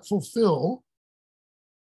cannot fulfill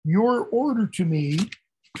your order to me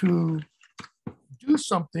to do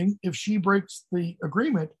something if she breaks the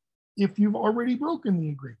agreement, if you've already broken the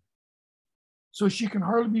agreement. So she can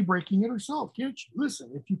hardly be breaking it herself, can't you?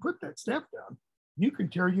 Listen, if you put that staff down, you can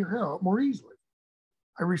tear your hair out more easily.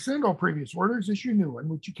 I rescind all previous orders, issue new one,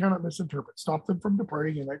 which you cannot misinterpret. Stop them from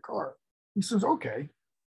departing in that car. He says, okay.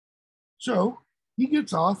 So he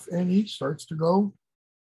gets off and he starts to go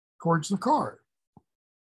towards the car.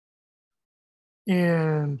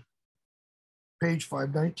 And page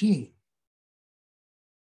 519.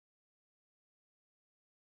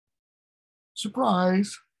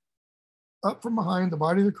 Surprise. Up from behind the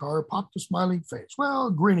body of the car popped a smiling face.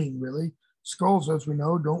 Well, grinning, really. Skulls, as we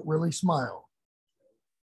know, don't really smile.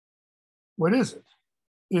 What is it?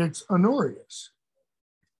 It's Honorius,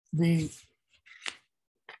 the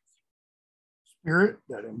spirit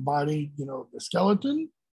that embodied, the skeleton.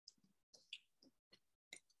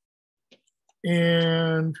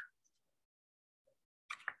 And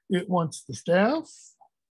it wants the staff.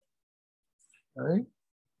 Okay.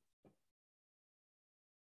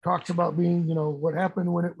 Talks about being, what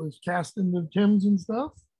happened when it was cast into Thames and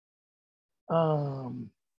stuff.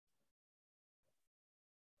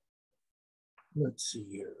 Let's see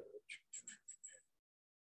here.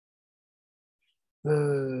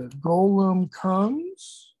 The golem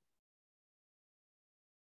comes.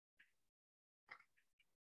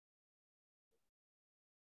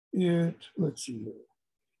 Let's see here.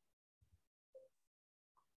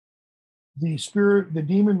 The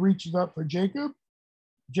demon reaches out for Jacob.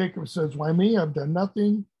 Jacob says, why me? I've done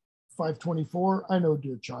nothing. 524, I know,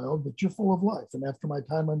 dear child, but you're full of life. And after my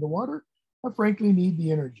time underwater, I frankly need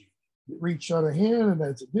the energy. It reached out a hand, and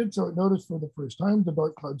as it did so, it noticed for the first time the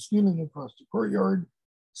dark cloud stealing across the courtyard,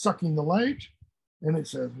 sucking the light. And it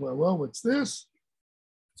says, well, what's this?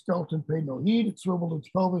 Skeleton paid no heed. It swiveled its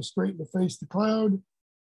pelvis straight to face the cloud.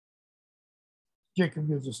 Jacob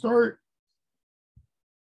gives a start.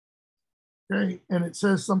 Okay, and it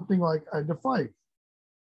says something like, I defy you.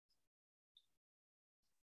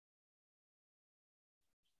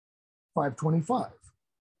 $525.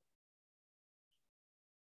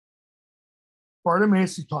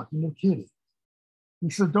 Bartimaeus is talking to Kitty. He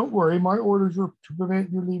said, don't worry, my orders are to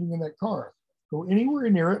prevent you leaving in that car. Go anywhere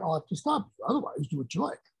near it, I'll have to stop you. Otherwise, do what you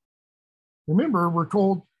like. Remember, we're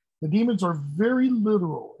told the demons are very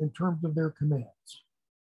literal in terms of their commands.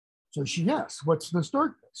 So she asks, what's this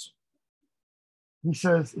darkness? He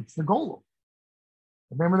says, it's the golem.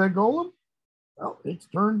 Remember that golem? Well, it's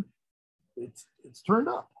turned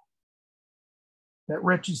up. That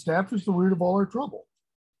wretched staff is the root of all our trouble.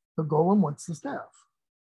 The golem wants the staff.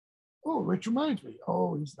 Oh, which reminds me.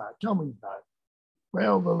 Oh, he's not. Tell me he's not.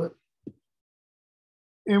 Well,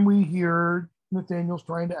 and we hear Nathaniel's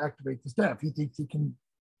trying to activate the staff. He thinks he can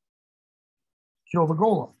kill the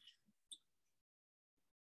golem.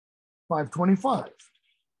 525.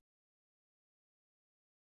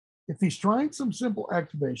 If he's trying some simple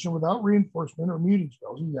activation without reinforcement or muting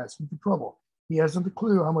spells, he's asking for trouble. He hasn't a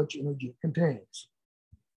clue how much energy it contains.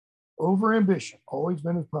 Overambition, always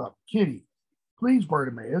been his problem. Kitty, please,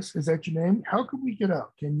 Bartimaeus, is that your name? How could we get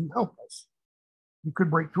out? Can you help us? You could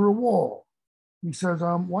break through a wall. He says,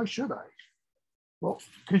 why should I? Well,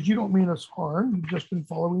 because you don't mean us harm. You've just been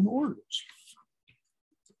following orders.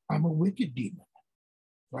 I'm a wicked demon,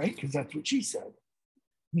 right? Because that's what she said.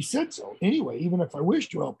 He said so. Anyway, even if I wish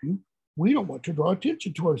to help you, we don't want to draw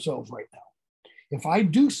attention to ourselves right now. If I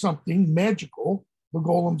do something magical, the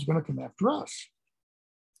golem's going to come after us.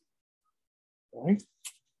 Right?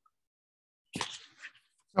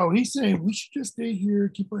 So he's saying we should just stay here,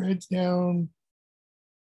 keep our heads down.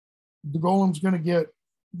 The golem's going to get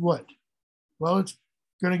what? Well, it's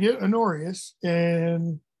going to get Honorius,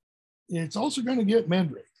 and it's also going to get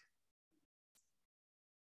Mandrake.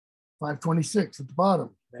 526 at the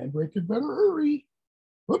bottom. Mandrake had better hurry.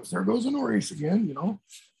 Whoops, there goes Honorius again, you know.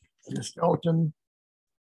 And the skeleton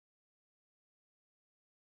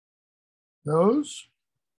goes.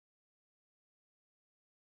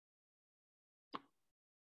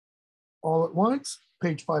 All at once,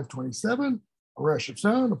 page 527, a rush of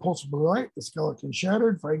sound, a pulse of blue light, the skeleton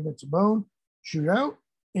shattered, fragments of bone shoot out,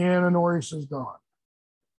 and Honorius is gone.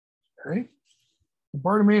 Okay. And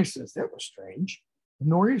Bartimaeus says, that was strange.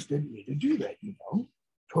 Honorius didn't need to do that, you know.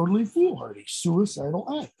 Totally foolhardy,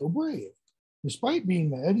 suicidal act, though brave. Despite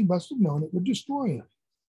being mad, he must have known it would destroy him.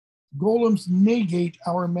 Golems negate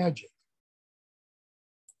our magic.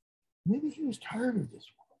 Maybe he was tired of this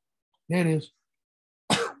world. That is,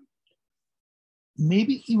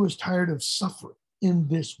 maybe he was tired of suffering in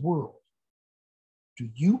this world. Do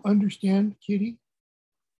you understand, Kitty?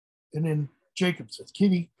 And then Jacob says,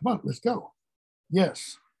 Kitty, come on, let's go.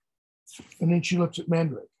 Yes. And then she looks at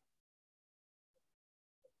Mandrake.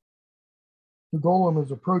 The golem is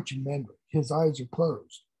approaching Mandrake. His eyes are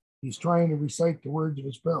closed. He's trying to recite the words of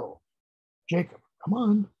his spell. Jacob, come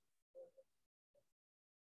on.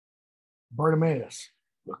 Bartimaeus,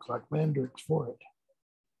 looks like Mandrake's for it.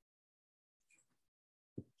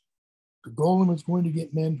 The golem is going to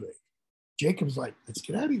get Mandrake. Jacob's like, let's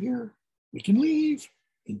get out of here. We can leave.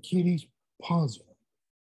 And Kitty's pausing.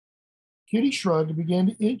 Kitty shrugged and began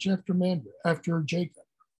to inch after Jacob.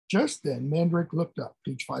 Just then, Mandrake looked up,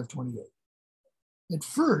 page 528. At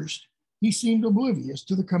first, he seemed oblivious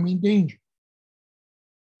to the coming danger.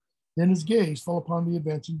 Then his gaze fell upon the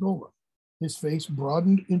advancing golem. His face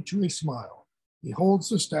broadened into a smile. He holds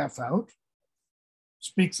the staff out,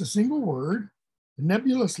 speaks a single word. The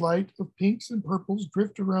nebulous light of pinks and purples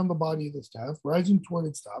drift around the body of the staff, rising toward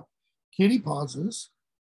its top. Kitty pauses.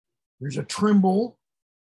 There's a tremble.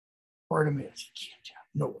 Bartimaeus,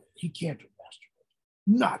 he can't have mastered it.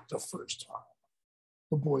 Not the first time.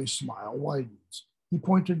 The boy's smile widens. He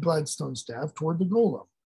pointed Gladstone's staff toward the golem,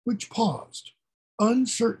 which paused,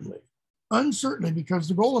 uncertainly because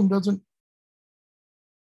the golem doesn't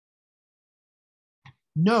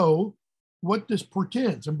know what this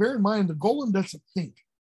portends. And bear in mind, the golem doesn't think.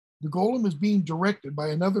 The golem is being directed by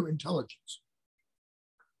another intelligence.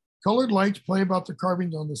 Colored lights play about the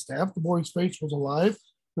carvings on the staff. The boy's face was alive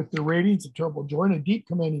with the radiance of terrible joy and a deep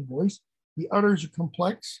commanding voice. He utters a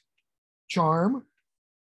complex charm.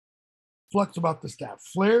 Flux about the staff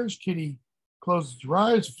flares. Kitty closes her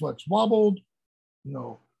eyes. The flux wobbled,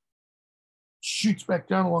 shoots back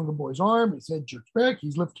down along the boy's arm. His head jerks back.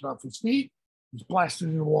 He's lifted off his feet. He's blasted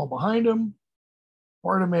into the wall behind him.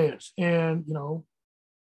 Bartimaeus. And,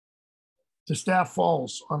 the staff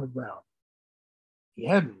falls on the ground. He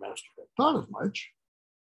hadn't mastered it. Thought as much.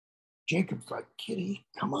 Jacob's like, Kitty,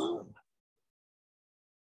 come on.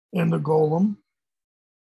 And the golem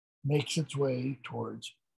makes its way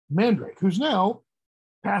towards Mandrake, who's now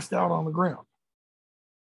passed out on the ground.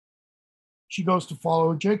 She goes to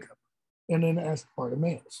follow Jacob and then asks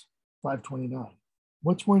Bartimaeus, 529,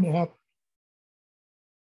 what's going to happen?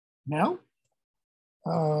 Now,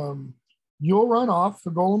 you'll run off.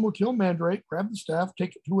 The golem will kill Mandrake, grab the staff,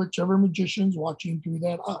 take it to whichever magician's watching through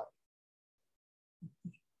that eye.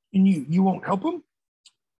 And you won't help him?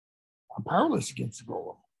 I'm powerless against the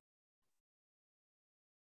golem.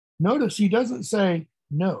 Notice he doesn't say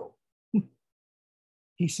no.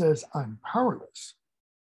 He says, I'm powerless.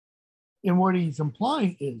 And what he's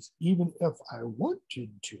implying is, even if I wanted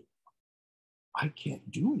to, I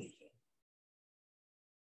can't do anything.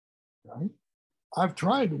 Right? I've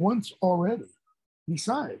tried once already.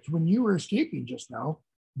 Besides, when you were escaping just now,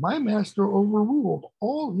 my master overruled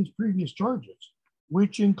all his previous charges,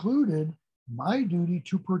 which included my duty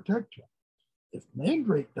to protect him. If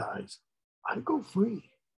Mandrake dies, I go free.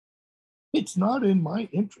 It's not in my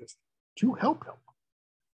interest to help him.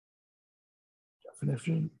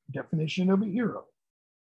 Definition of a hero.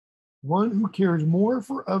 One who cares more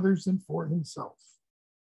for others than for himself.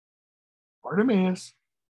 Bartimaeus,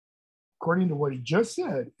 according to what he just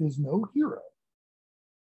said, is no hero.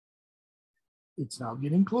 It's now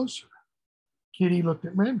getting closer. Kitty looked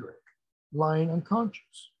at Mandrake, lying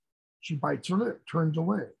unconscious. She bites her lip, turns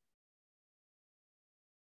away.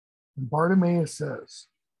 And Bartimaeus says,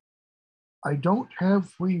 I don't have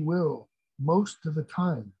free will most of the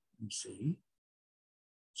time, you see.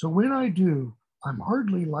 So when I do, I'm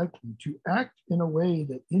hardly likely to act in a way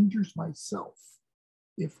that injures myself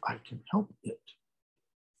if I can help it.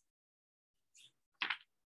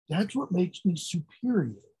 That's what makes me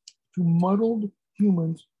superior to muddled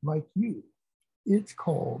humans like you. It's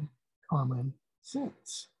called common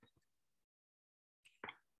sense.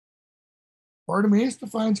 Bartimaeus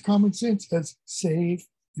defines common sense as save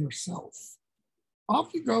yourself.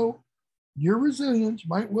 Off you go. Your resilience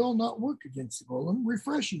might well not work against the golem.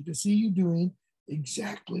 Refreshing to see you doing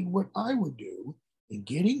exactly what I would do and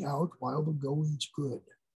getting out while the going's good.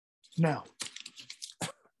 Now,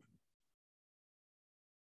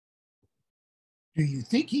 do you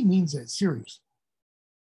think he means that seriously?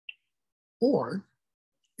 Or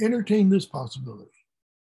entertain this possibility.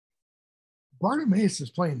 Bartimaeus is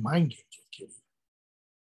playing mind games with Kitty.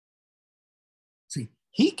 See,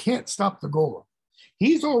 he can't stop the golem.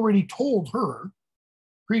 He's already told her,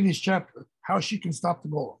 previous chapter, how she can stop the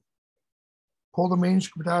golem. Pull the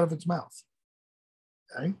manuscript out of its mouth.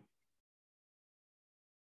 Okay?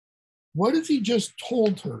 What has he just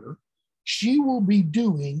told her she will be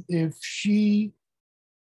doing if she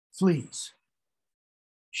flees?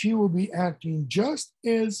 She will be acting just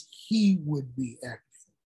as he would be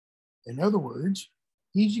acting. In other words,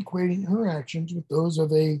 he's equating her actions with those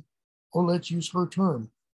of a, oh, let's use her term,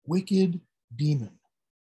 wicked demon.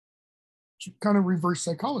 It's kind of reverse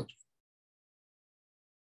psychology.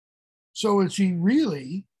 So is he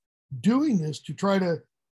really doing this to try to,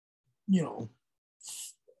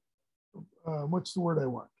 what's the word I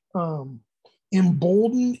want?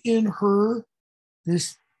 Embolden in her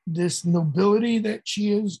this nobility that she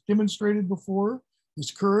has demonstrated before, this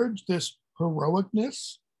courage, this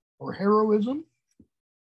heroicness or heroism?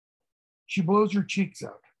 She blows her cheeks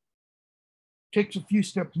out, takes a few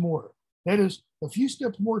steps more. That is, a few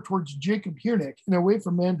steps more towards Jacob Hirnick and away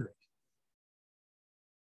from Mandrake.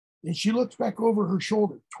 And she looks back over her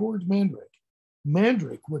shoulder towards Mandrake.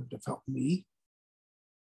 Mandrake wouldn't have helped me.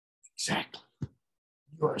 Exactly.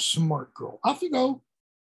 You're a smart girl. Off you go.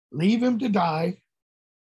 Leave him to die.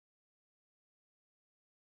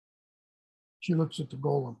 She looks at the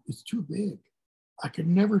golem. It's too big. I could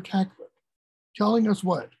never tackle it. Telling us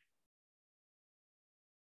what?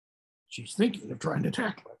 She's thinking of trying to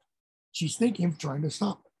tackle it. She's thinking of trying to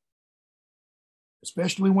stop it.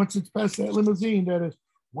 Especially once it's past that limousine. That is,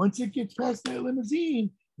 once it gets past that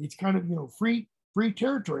limousine, it's kind of, free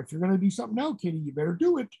territory. If you're going to do something now, Kitty, you better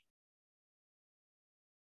do it.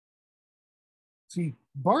 See,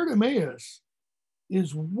 Bartimaeus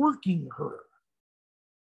is working her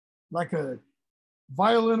like a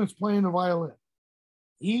violinist playing a violin.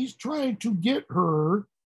 He's trying to get her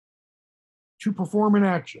to perform an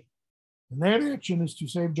action. And that action is to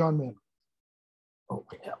save John Mandrake. Oh,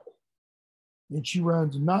 hell. And she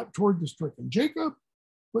runs not toward the stricken Jacob,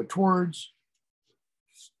 but towards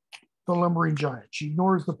the lumbering giant. She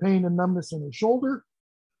ignores the pain and numbness in her shoulder,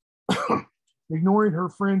 ignoring her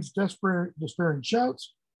friend's despairing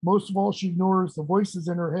shouts. Most of all, she ignores the voices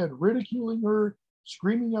in her head, ridiculing her,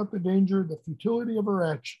 screaming out the danger, the futility of her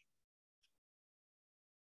action.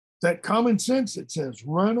 That common sense that says,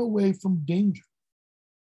 run away from danger.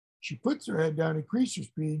 She puts her head down, increased her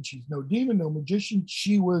speed. She's no demon, no magician.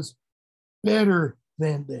 She was better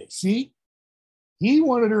than they. See? He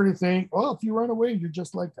wanted her to think, well, if you run away, you're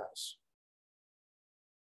just like us.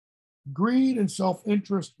 Greed and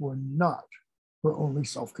self-interest were not her only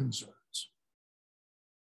self-concerns.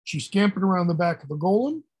 She scampered around the back of the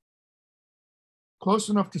golem, close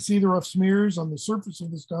enough to see the rough smears on the surface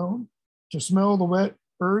of the stone, to smell the wet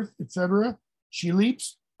earth, etc. She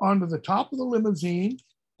leaps onto the top of the limousine.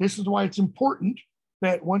 This is why it's important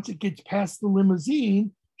that once it gets past the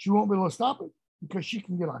limousine, she won't be able to stop it, because she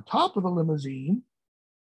can get on top of the limousine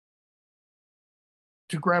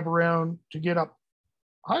to grab around, to get up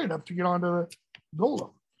high enough to get onto the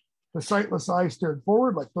golem. The sightless eyes stared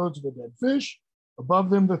forward like those of a dead fish. Above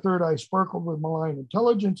them, the third eye sparkled with malign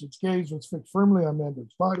intelligence. Its gaze was fixed firmly on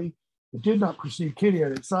Mandrake's body. It did not perceive Kitty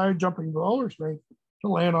at its side, jumping with all her strength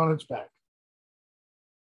to land on its back.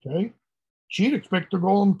 Okay? She'd expect the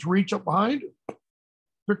golem to reach up behind her,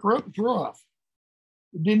 pick her up and throw her off.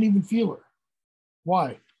 It didn't even feel her.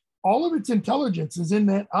 Why? All of its intelligence is in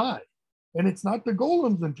that eye. And it's not the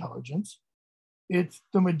golem's intelligence. It's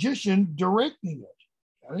the magician directing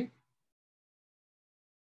it. Okay?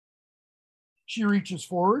 She reaches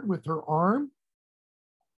forward with her arm,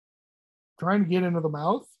 trying to get into the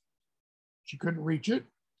mouth. She couldn't reach it.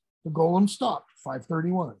 The golem stopped,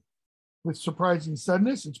 531. With surprising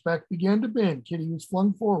suddenness, its back began to bend. Kitty was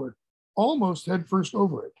flung forward, almost headfirst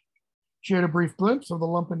over it. She had a brief glimpse of the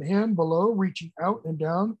lump in hand below, reaching out and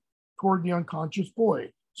down toward the unconscious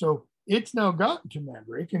boy. So it's now gotten to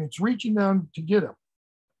Mandrake, and it's reaching down to get him.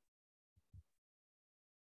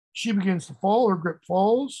 She begins to fall. Her grip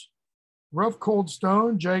falls. Rough, cold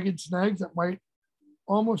stone, jagged snags that might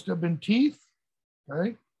almost have been teeth.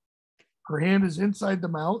 Okay. Her hand is inside the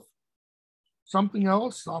mouth. something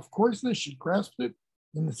else, soft coarseness. She grasps it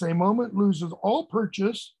in the same moment, loses all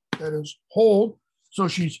purchase, that is, hold. So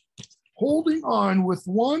she's holding on with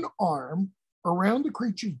one arm around the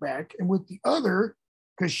creature's back, and with the other,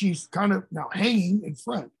 because she's kind of now hanging in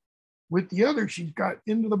front, with the other, she's got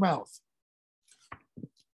into the mouth.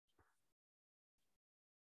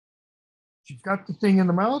 She's got the thing in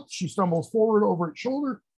the mouth. She stumbles forward over its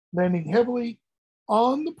shoulder, landing heavily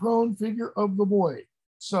on the prone figure of the boy.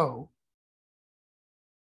 So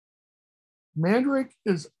Mandrake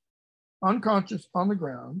is unconscious on the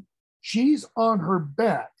ground. She's on her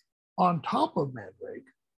back on top of Mandrake,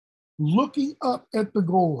 looking up at the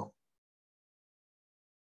golem.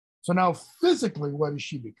 So now physically, what does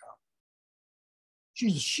she become?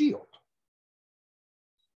 She's a shield.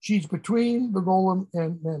 She's between the golem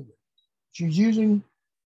and Mandrake. She's using,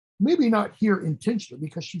 maybe not here intentionally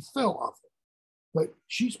because she fell off it, but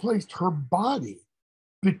she's placed her body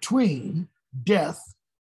between death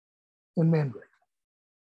and Mandrake.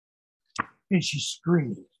 And she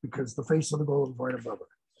screams because the face of the golem is right above her.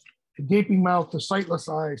 The gaping mouth, the sightless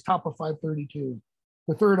eyes, top of 532.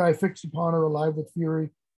 The third eye fixed upon her, alive with fury.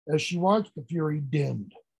 As she watched, the fury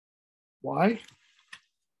dimmed. Why?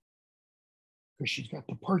 Because she's got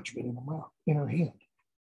the parchment in her mouth, in her hand.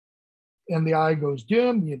 And the eye goes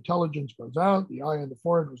dim, the intelligence goes out, the eye on the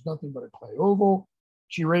forehead was nothing but a clay oval.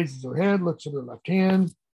 She raises her head, looks at her left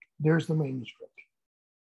hand. There's the manuscript.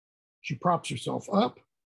 She props herself up.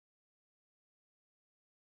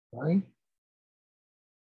 Right?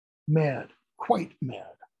 Mad, quite mad.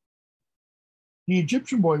 The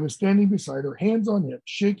Egyptian boy was standing beside her, hands on hips,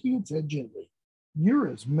 shaking its head gently. You're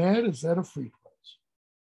as mad as that of Freak was.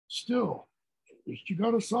 Still, at least you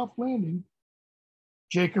got a soft landing.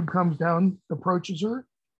 Jacob comes down, approaches her.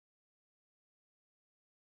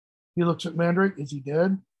 He looks at Mandrake. Is he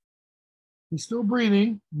dead? He's still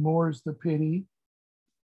breathing. More's the pity,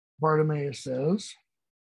 Bartimaeus says.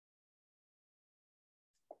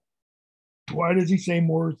 Why does he say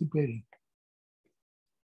more's the pity?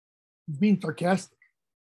 He's being sarcastic.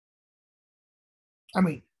 I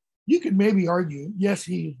mean, you could maybe argue, yes,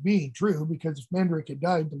 he is being true, because if Mandrake had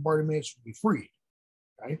died, then Bartimaeus would be freed,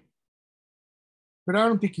 right? But I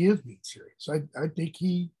don't think he is being serious. I think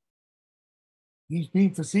he's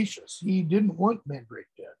being facetious. He didn't want Mandrake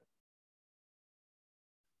dead.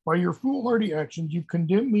 By your foolhardy actions, you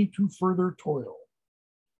condemn me to further toil.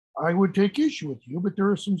 I would take issue with you, but there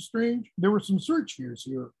were some search fears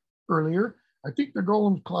here earlier. I think the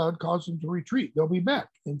golem's cloud caused them to retreat. They'll be back,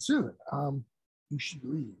 and soon. You should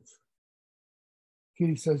leave.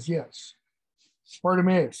 Kitty says yes.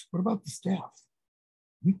 Bartimaeus, what about the staff?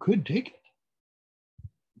 You could take it.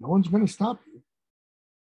 No one's going to stop you.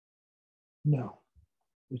 No,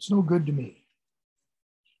 it's no good to me.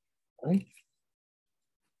 Right?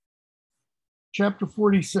 Chapter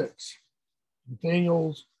 46.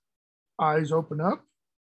 Nathaniel's eyes open up.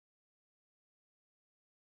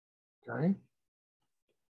 Okay.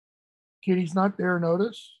 Kitty's not there,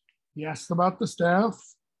 notice. He asks about the staff.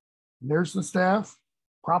 And there's the staff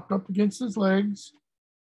propped up against his legs.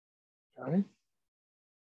 Okay.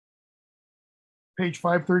 Page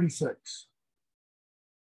 536.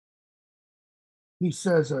 He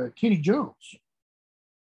says, Kitty Jones,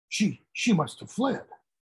 she must have fled.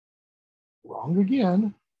 Wrong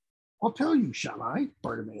again. I'll tell you, shall I?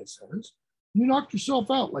 Bartimaeus says. You knocked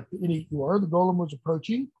yourself out like the idiot you are. The golem was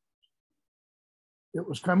approaching. It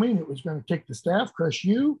was coming. It was going to take the staff, crush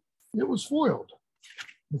you. It was foiled.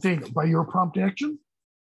 Nathaniel, by your prompt action?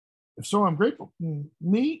 If so, I'm grateful.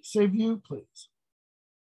 Me, save you, please.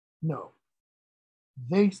 No.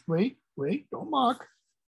 Wait, don't mock.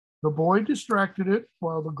 The boy distracted it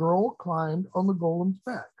while the girl climbed on the golem's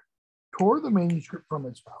back, tore the manuscript from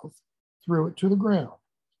its mouth, threw it to the ground.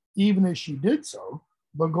 Even as she did so,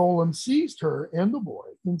 the golem seized her and the boy,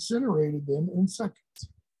 incinerated them in seconds.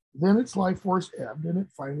 Then its life force ebbed and it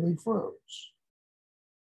finally froze.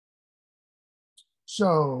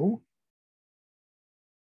 So,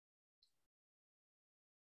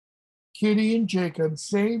 Kitty and Jacob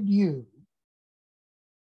saved you,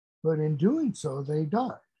 but in doing so, they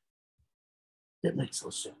died. It makes no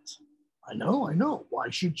sense. I know. Why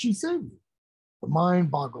should she save you? The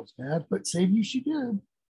mind boggles, Dad, but save you she did.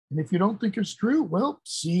 And if you don't think it's true, well,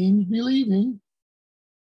 seeing is believing.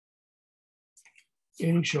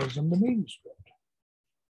 And he shows them the manuscript.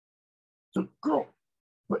 The girl,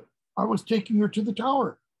 but I was taking her to the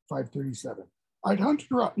tower, 537. I'd hunted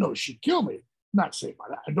her out. No, she'd kill me. Not saved by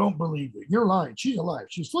that. I don't believe you. You're lying. She's alive.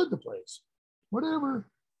 She's fled the place. Whatever.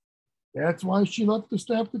 That's why she left the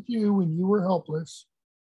staff with you when you were helpless.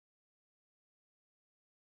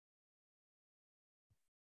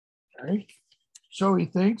 Okay. So he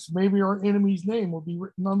thinks maybe our enemy's name will be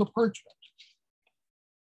written on the parchment.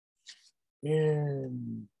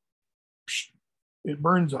 And it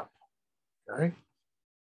burns up. Okay.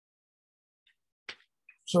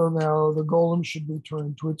 So now the golem should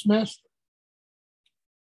return to its master.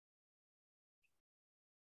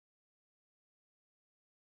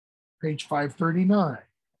 Page 539.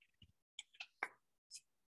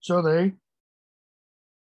 So they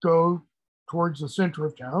go towards the center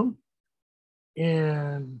of town,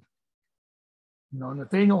 and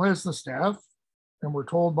Nathaniel has the staff, and we're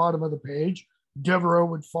told bottom of the page, Devereaux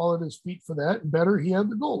would fall at his feet for that, and better, he had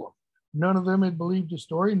the golem. None of them had believed his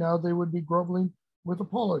story. Now they would be groveling with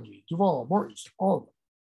apology. Duval, Morris, all of them.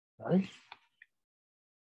 Right?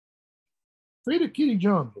 Fate of Kitty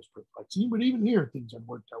Jones was perplexing, but even here things had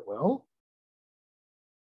worked out well.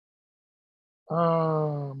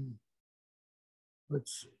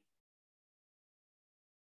 Let's see.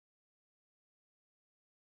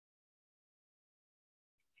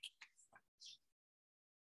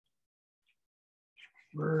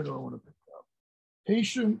 Where do I want to pick up?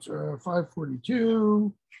 Patient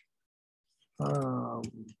 542.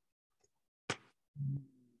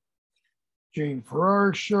 Jane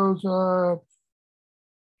Farrar shows up.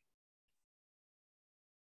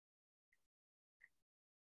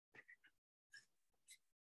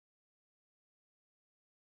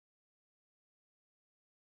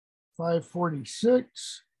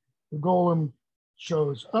 .546, the golem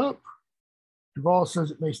shows up. Duval says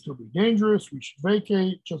it may still be dangerous. We should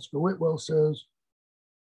vacate. Jessica Whitwell says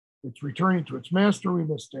it's returning to its master. We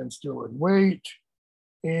must stand still and wait.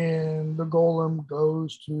 And the golem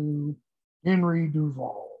goes to Henry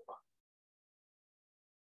Duval.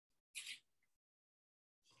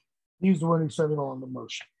 He's the one who set it all into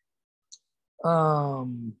motion.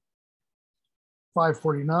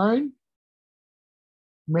 549.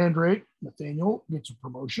 Mandrake, Nathaniel, gets a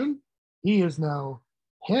promotion. He is now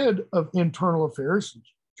head of internal affairs since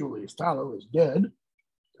Julius Tallow is dead.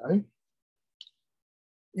 Okay.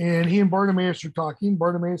 And he and Bartimaeus are talking.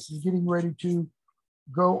 Bartimaeus is getting ready to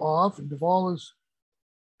go off, and Duval is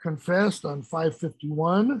confessed on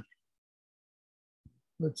 551.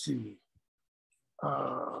 Let's see.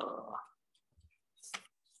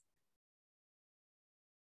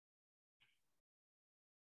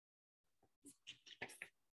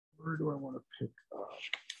 Where do I want to pick up?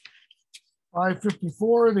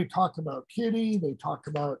 554, they talk about Kitty. They talk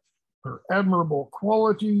about her admirable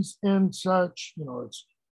qualities and such.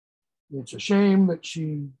 It's a shame that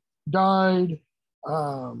she died.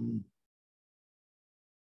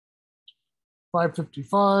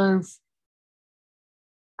 555,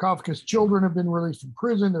 Kafka's children have been released from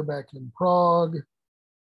prison. They're back in Prague.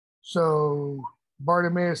 So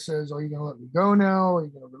Bartimaeus says, are you going to let me go now? Are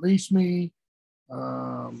you going to release me?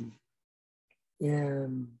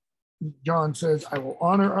 And John says, I will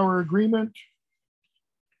honor our agreement.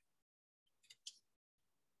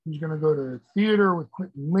 He's going to go to theater with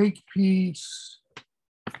Quentin Makepeace.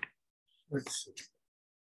 Let's see.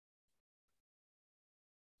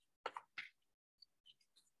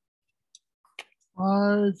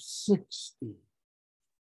 .560.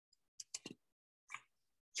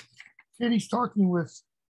 Kitty's talking with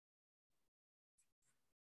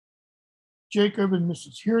Jacob and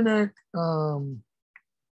Mrs. Hierneck.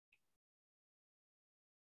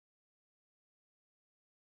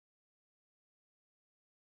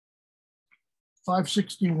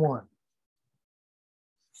 561.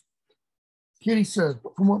 Kitty says,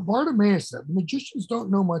 but from what Bartimaeus said, the magicians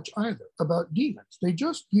don't know much either about demons. They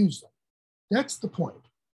just use them. That's the point.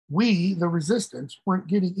 We, the resistance, weren't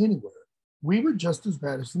getting anywhere. We were just as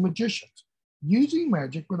bad as the magicians, using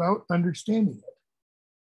magic without understanding it.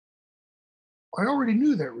 I already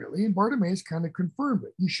knew that, really, and Bartimaeus kind of confirmed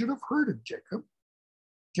it. You should have heard of Jacob.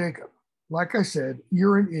 Jacob, like I said,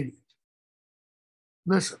 you're an idiot.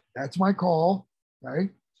 Listen, that's my call, right?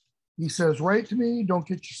 He says, write to me, don't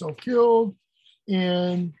get yourself killed.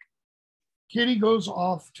 And Kitty goes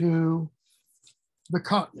off to the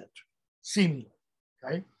continent, seemingly,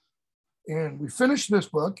 okay? And we finish this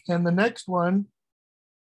book, and the next one,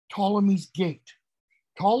 Ptolemy's Gate.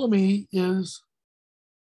 Ptolemy is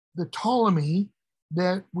the Ptolemy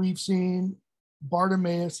that we've seen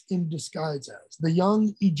Bartimaeus in disguise as, the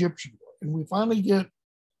young Egyptian boy. And we finally get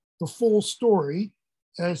the full story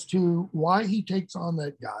as to why he takes on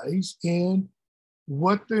that guise and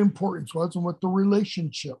what the importance was and what the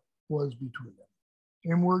relationship was between them.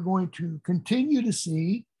 And we're going to continue to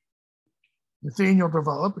see Nathaniel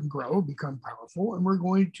develop and grow, become powerful, and we're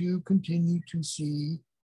going to continue to see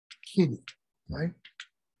Kitty, right?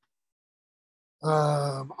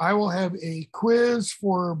 I will have a quiz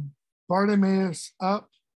for Bartimaeus up.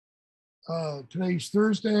 Today's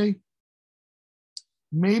Thursday.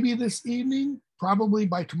 Maybe this evening, probably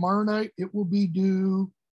by tomorrow night, it will be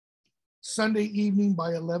due Sunday evening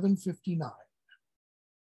by 11:59.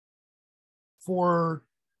 For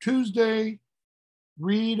Tuesday,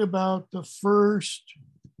 read about the first,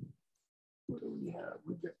 what do we have?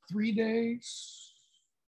 We've got 3 days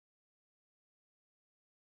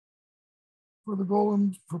for the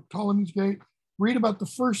Golem, for Ptolemy's Gate. Read about the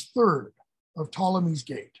first third of Ptolemy's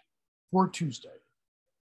Gate for Tuesday.